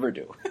historians never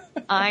do.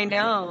 I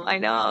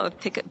know.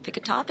 Pick a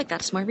topic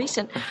that's more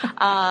recent.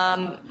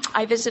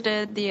 I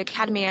visited the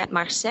Academy at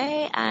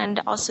Marseille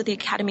and also the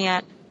Academy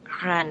at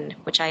Rennes,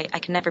 which I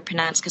can never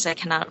pronounce because I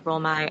cannot roll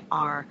my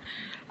R.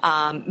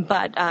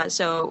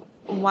 So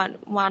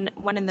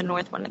one in the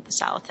north, one in the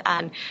south,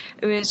 and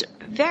it was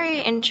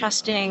very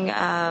interesting.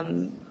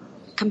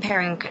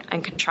 Comparing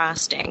and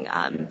contrasting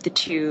the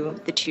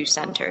two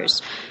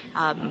centers.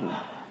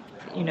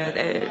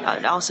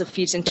 It also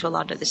feeds into a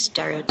lot of the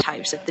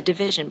stereotypes of the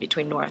division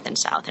between North and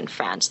South in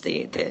France.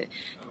 The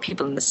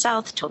people in the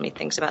South told me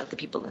things about the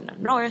people in the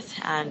North,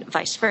 and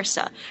vice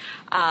versa.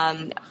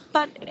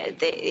 But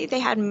they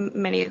had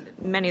many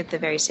of the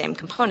very same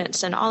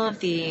components, and all of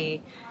the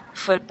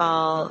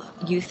football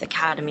youth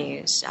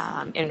academies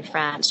in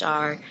France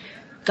are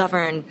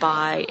governed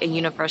by a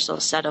universal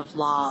set of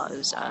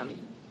laws.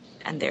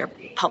 And they're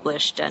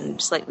published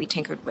and slightly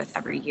tinkered with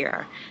every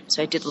year.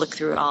 So I did look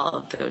through all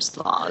of those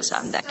laws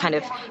that kind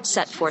of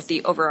set forth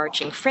the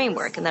overarching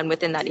framework, and then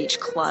within that each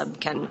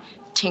club can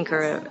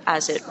tinker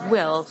as it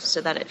will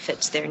so that it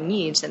fits their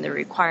needs and their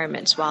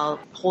requirements while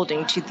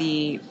holding to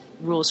the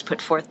rules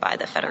put forth by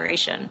the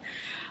federation.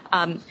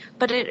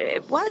 But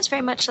it was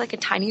very much like a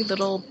tiny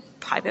little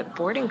private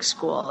boarding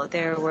school.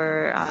 There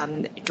were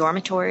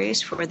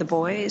dormitories for the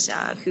boys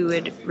who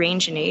would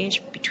range in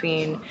age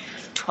between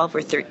 12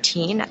 or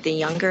 13 at the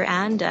younger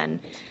end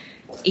and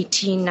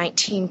 18,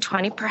 19,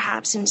 20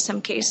 perhaps in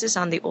some cases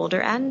on the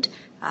older end.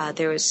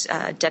 There was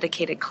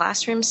dedicated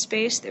classroom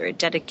space. There were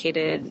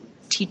dedicated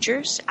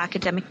teachers,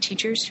 academic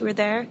teachers who were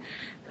there.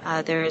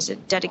 There is a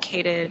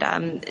dedicated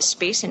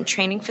space and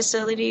training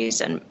facilities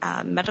and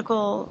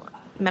medical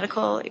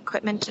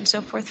equipment and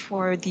so forth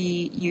for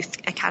the youth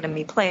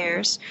academy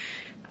players.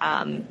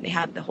 They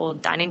have the whole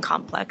dining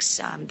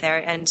complex there,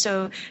 and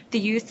so the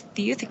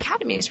youth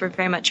academies were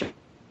very much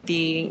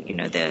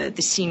the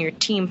senior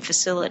team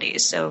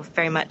facilities. So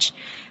very much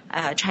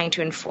trying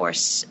to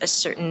enforce a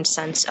certain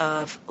sense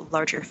of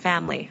larger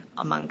family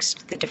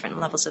amongst the different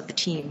levels of the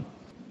team.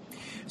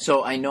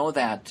 So I know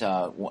that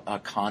a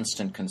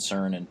constant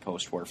concern in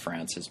post-war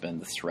France has been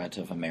the threat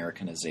of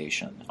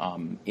Americanization.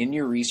 In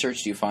your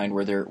research, do you find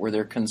were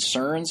there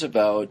concerns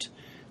about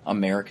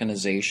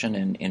Americanization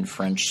in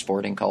French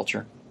sporting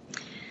culture?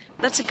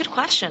 That's a good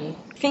question.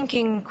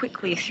 Thinking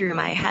quickly through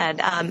my head,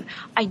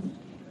 I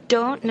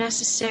don't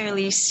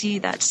necessarily see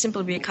that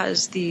simply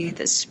because the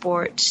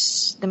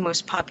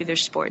most popular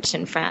sports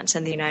in France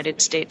and the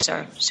United States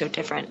are so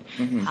different.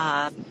 Mm-hmm.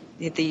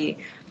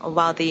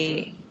 While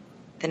the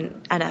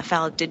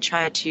NFL did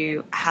try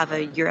to have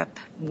a Europe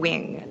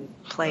wing and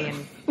play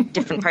in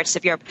different parts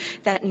of Europe,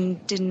 that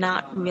did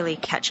not really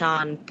catch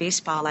on.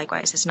 Baseball,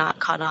 likewise, has not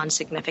caught on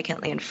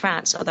significantly in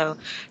France, although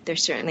there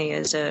certainly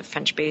is a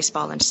French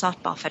baseball and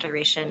softball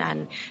federation,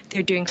 and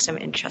they're doing some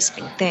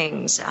interesting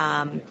things.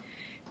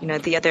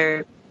 The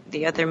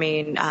other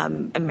main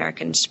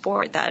American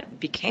sport that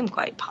became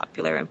quite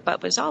popular,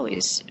 but was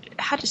always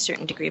had a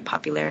certain degree of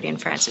popularity in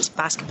France, is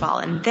basketball.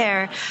 And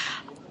there,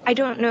 I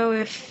don't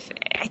know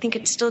I think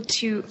it's still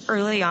too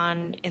early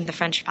on in the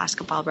French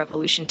basketball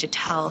revolution to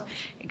tell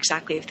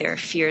exactly if there are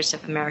fears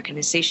of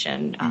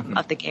Americanization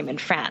of the game in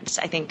France.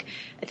 I think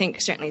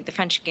certainly the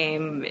French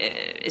game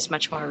is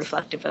much more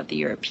reflective of the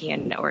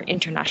European or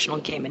international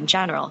game in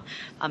general.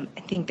 I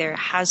think there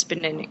has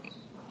been an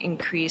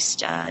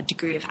increased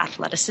degree of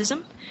athleticism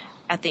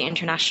at the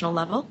international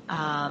level,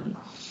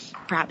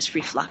 perhaps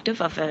reflective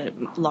of a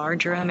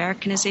larger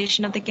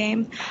Americanization of the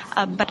game.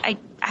 But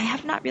I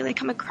have not really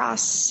come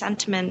across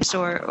sentiments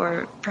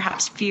or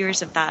perhaps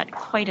fears of that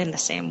quite in the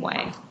same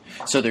way.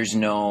 So there's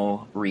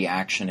no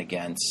reaction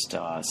against,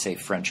 say,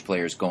 French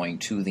players going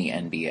to the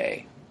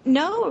NBA?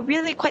 No,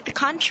 really quite the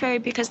contrary,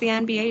 because the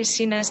NBA is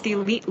seen as the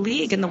elite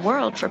league in the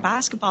world for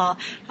basketball.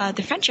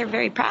 The French are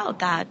very proud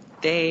that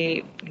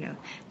they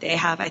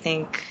have, I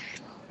think,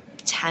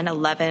 10,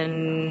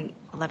 11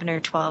 or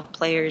 12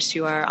 players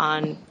who are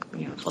on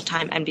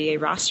full-time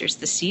NBA rosters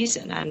this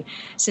season. And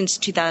since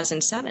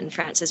 2007,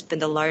 France has been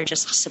the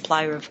largest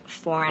supplier of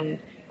foreign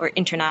or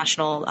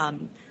international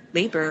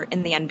labor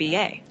in the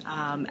NBA.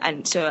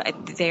 And so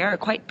they are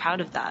quite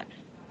proud of that.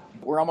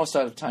 We're almost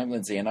out of time,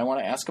 Lindsay, and I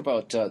want to ask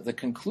about the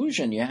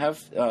conclusion. You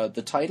have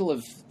the title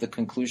of the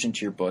conclusion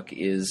to your book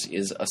is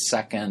A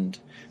Second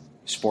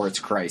Sports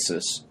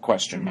Crisis, ?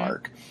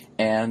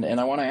 And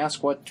I want to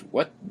ask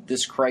what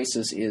this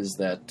crisis is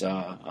that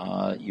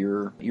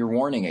you're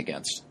warning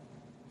against.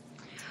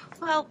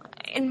 Well,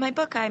 in my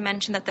book, I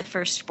mentioned that the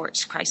first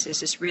sports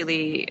crisis is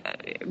really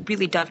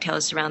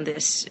dovetails around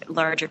this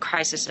larger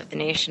crisis of the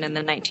nation in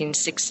the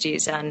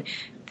 1960s and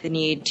the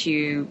need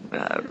to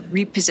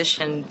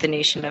reposition the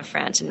nation of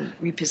France and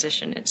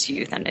reposition its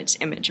youth and its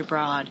image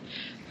abroad,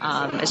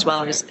 as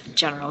well as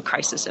general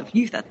crisis of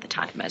youth at the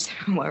time, as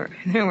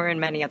there were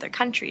in many other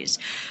countries.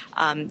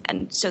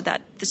 And so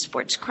that the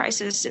sports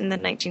crisis in the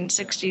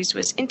 1960s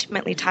was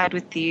intimately tied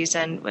with these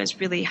and was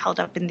really held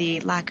up in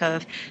the lack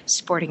of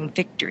sporting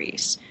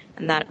victories.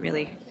 And that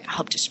really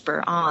helped to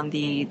spur on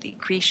the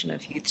creation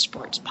of youth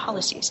sports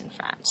policies in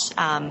France.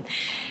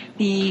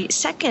 The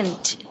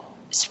second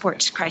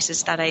sports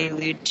crisis that I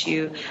allude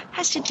to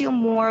has to deal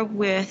more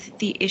with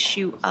the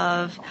issue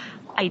of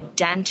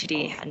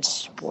identity and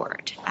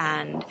sport.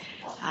 And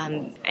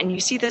you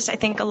see this, I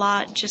think, a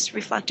lot just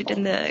reflected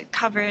in the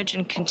coverage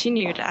and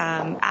continued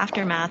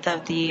aftermath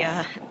of the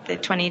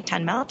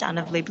 2010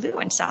 meltdown of Les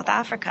Bleus in South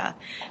Africa.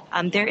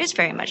 There is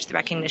very much the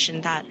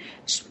recognition that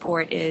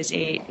sport is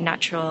a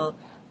natural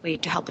way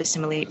to help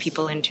assimilate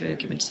people into a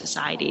given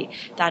society,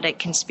 that it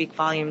can speak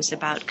volumes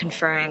about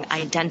conferring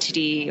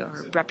identity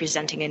or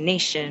representing a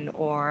nation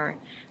or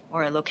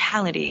a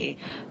locality,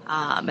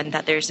 and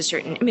that there's a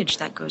certain image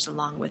that goes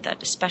along with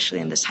it, especially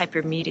in this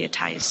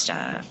hyper-mediatized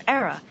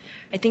era.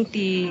 I think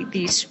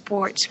the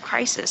sports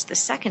crisis, the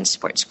second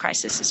sports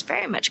crisis, is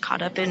very much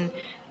caught up in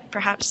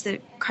perhaps the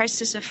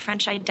crisis of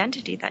French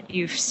identity that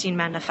you've seen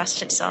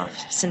manifest itself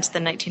since the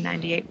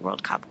 1998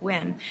 World Cup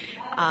win,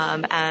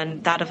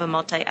 and that of a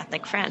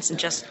multi-ethnic France, and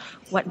just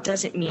what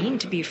does it mean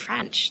to be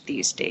French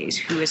these days?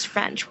 Who is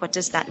French? What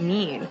does that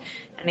mean?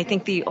 And I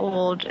think the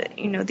old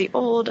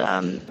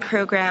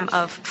program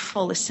of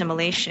full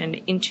assimilation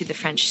into the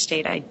French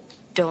state, I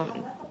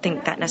don't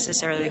think that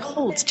necessarily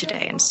holds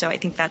today. And so I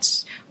think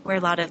that's where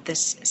a lot of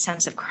this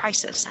sense of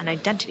crisis and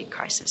identity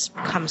crisis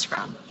comes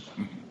from.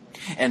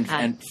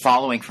 And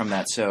following from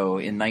that, so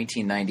in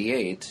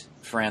 1998,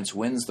 France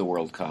wins the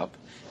World Cup,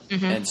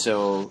 and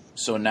so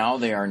now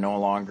they are no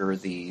longer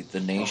the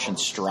nation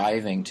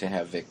striving to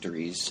have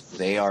victories.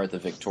 They are the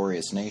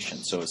victorious nation.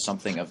 So it's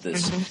something of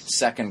this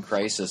second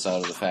crisis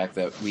out of the fact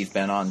that we've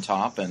been on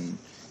top and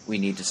we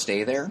need to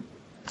stay there.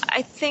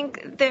 I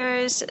think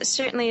there's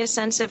certainly a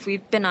sense of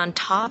we've been on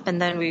top and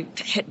then we've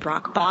hit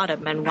rock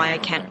bottom, and why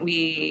can't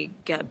we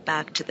get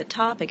back to the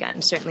top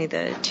again? Certainly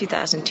the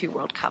 2002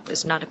 World Cup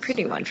was not a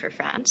pretty one for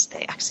France.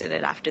 They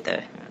exited after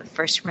the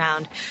first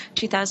round.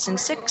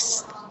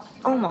 2006,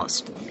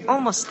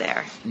 almost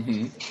there.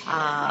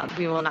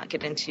 We will not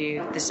get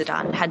into the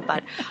Zidane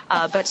headbutt,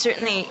 but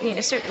certainly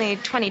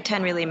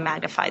 2010 really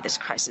magnified this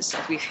crisis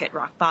of we've hit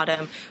rock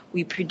bottom.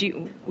 We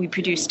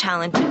produce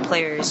talented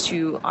players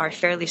who are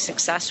fairly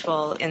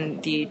successful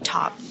in the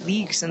top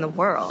leagues in the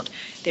world.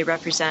 They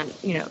represent,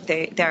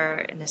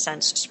 they're in a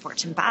sense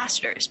sports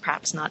ambassadors,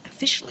 perhaps not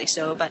officially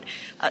so, but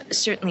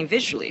certainly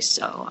visually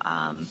so.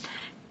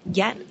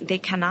 Yet they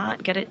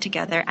cannot get it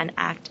together and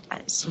act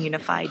as a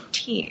unified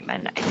team,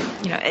 and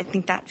I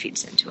think that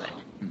feeds into it.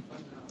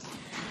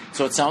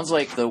 So it sounds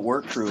like the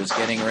work crew is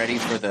getting ready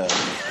for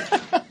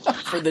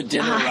the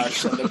dinner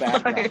rush in the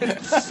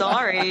background.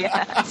 Sorry,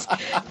 yes.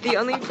 The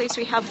only place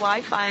we have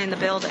Wi-Fi in the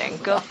building.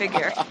 Go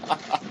figure.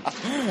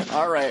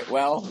 All right.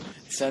 Well,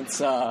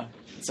 since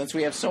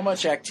we have so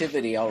much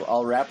activity,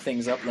 I'll wrap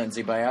things up,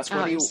 Lindsay, by asking,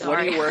 what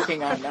are you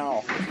working on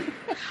now?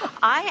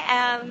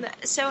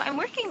 I'm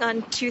working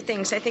on two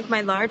things. I think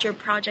my larger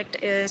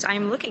project is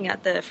I'm looking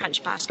at the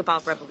French basketball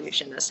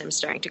revolution, as I'm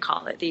starting to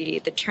call it,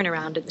 the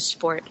turnaround in the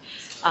sport,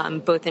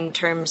 both in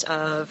terms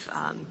of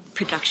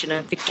production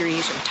of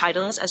victories or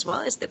titles, as well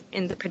as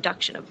in the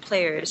production of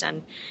players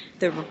and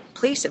the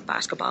place of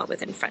basketball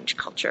within French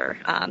culture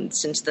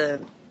since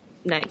the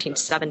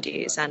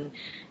 1970s, and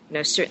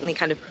certainly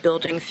kind of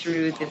building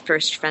through the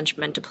first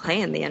Frenchmen to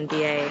play in the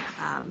NBA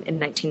in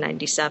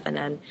 1997,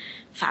 and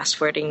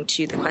fast-forwarding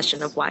to the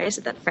question of why is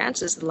it that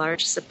France is the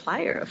largest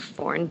supplier of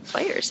foreign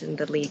players in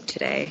the league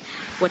today?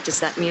 What does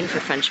that mean for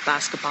French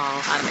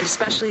basketball? And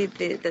especially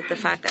the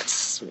fact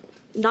that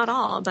not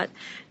all, but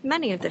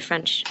many of the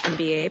French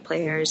NBA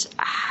players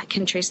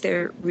can trace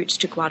their roots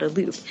to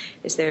Guadeloupe.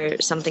 Is there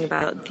something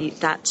about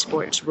that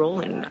sport's role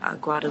in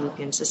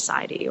Guadeloupean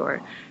society,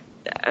 or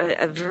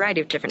a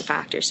variety of different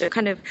factors? So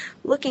kind of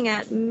looking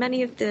at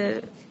many of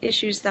the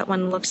issues that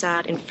one looks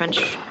at in French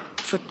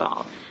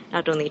football,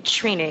 not only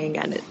training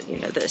and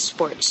the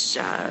sport's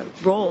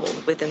role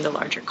within the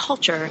larger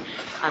culture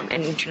and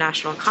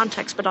international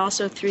context, but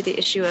also through the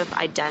issue of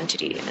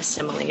identity and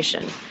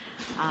assimilation.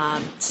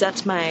 So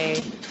that's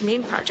my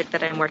main project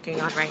that I'm working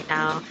on right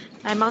now.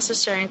 I'm also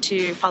starting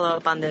to follow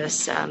up on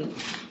this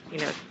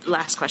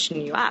last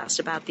question you asked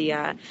about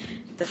the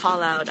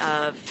fallout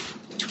of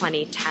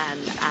 2010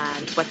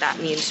 and what that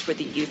means for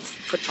the youth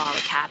football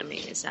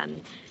academies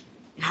and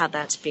how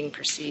that's being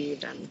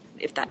perceived and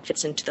if that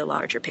fits into the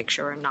larger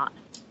picture or not.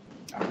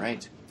 All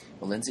right.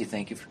 Well, Lindsay,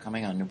 thank you for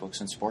coming on New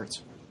Books in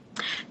Sports.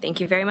 Thank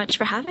you very much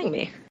for having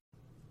me.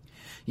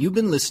 You've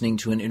been listening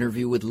to an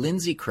interview with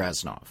Lindsay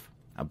Krasnov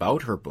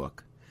about her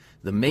book,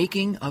 The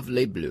Making of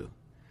Les Bleus,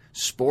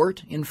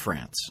 Sport in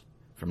France,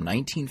 from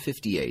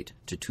 1958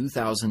 to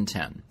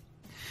 2010,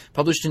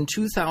 published in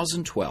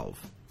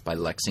 2012 by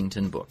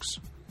Lexington Books.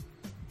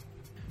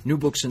 New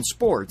Books in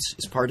Sports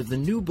is part of the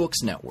New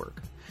Books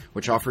Network,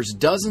 which offers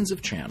dozens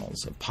of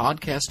channels of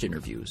podcast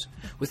interviews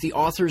with the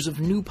authors of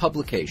new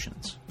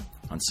publications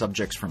on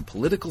subjects from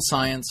political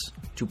science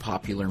to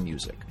popular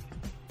music.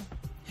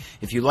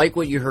 If you like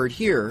what you heard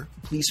here,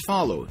 please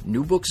follow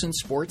New Books in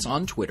Sports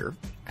on Twitter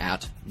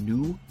at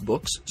New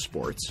Books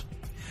Sports,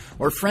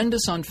 or friend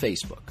us on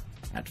Facebook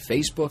at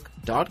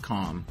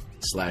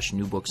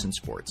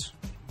facebook.com/newbooksinsports.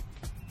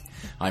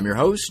 I'm your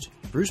host,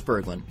 Bruce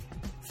Berglund.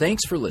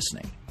 Thanks for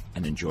listening,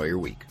 and enjoy your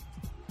week.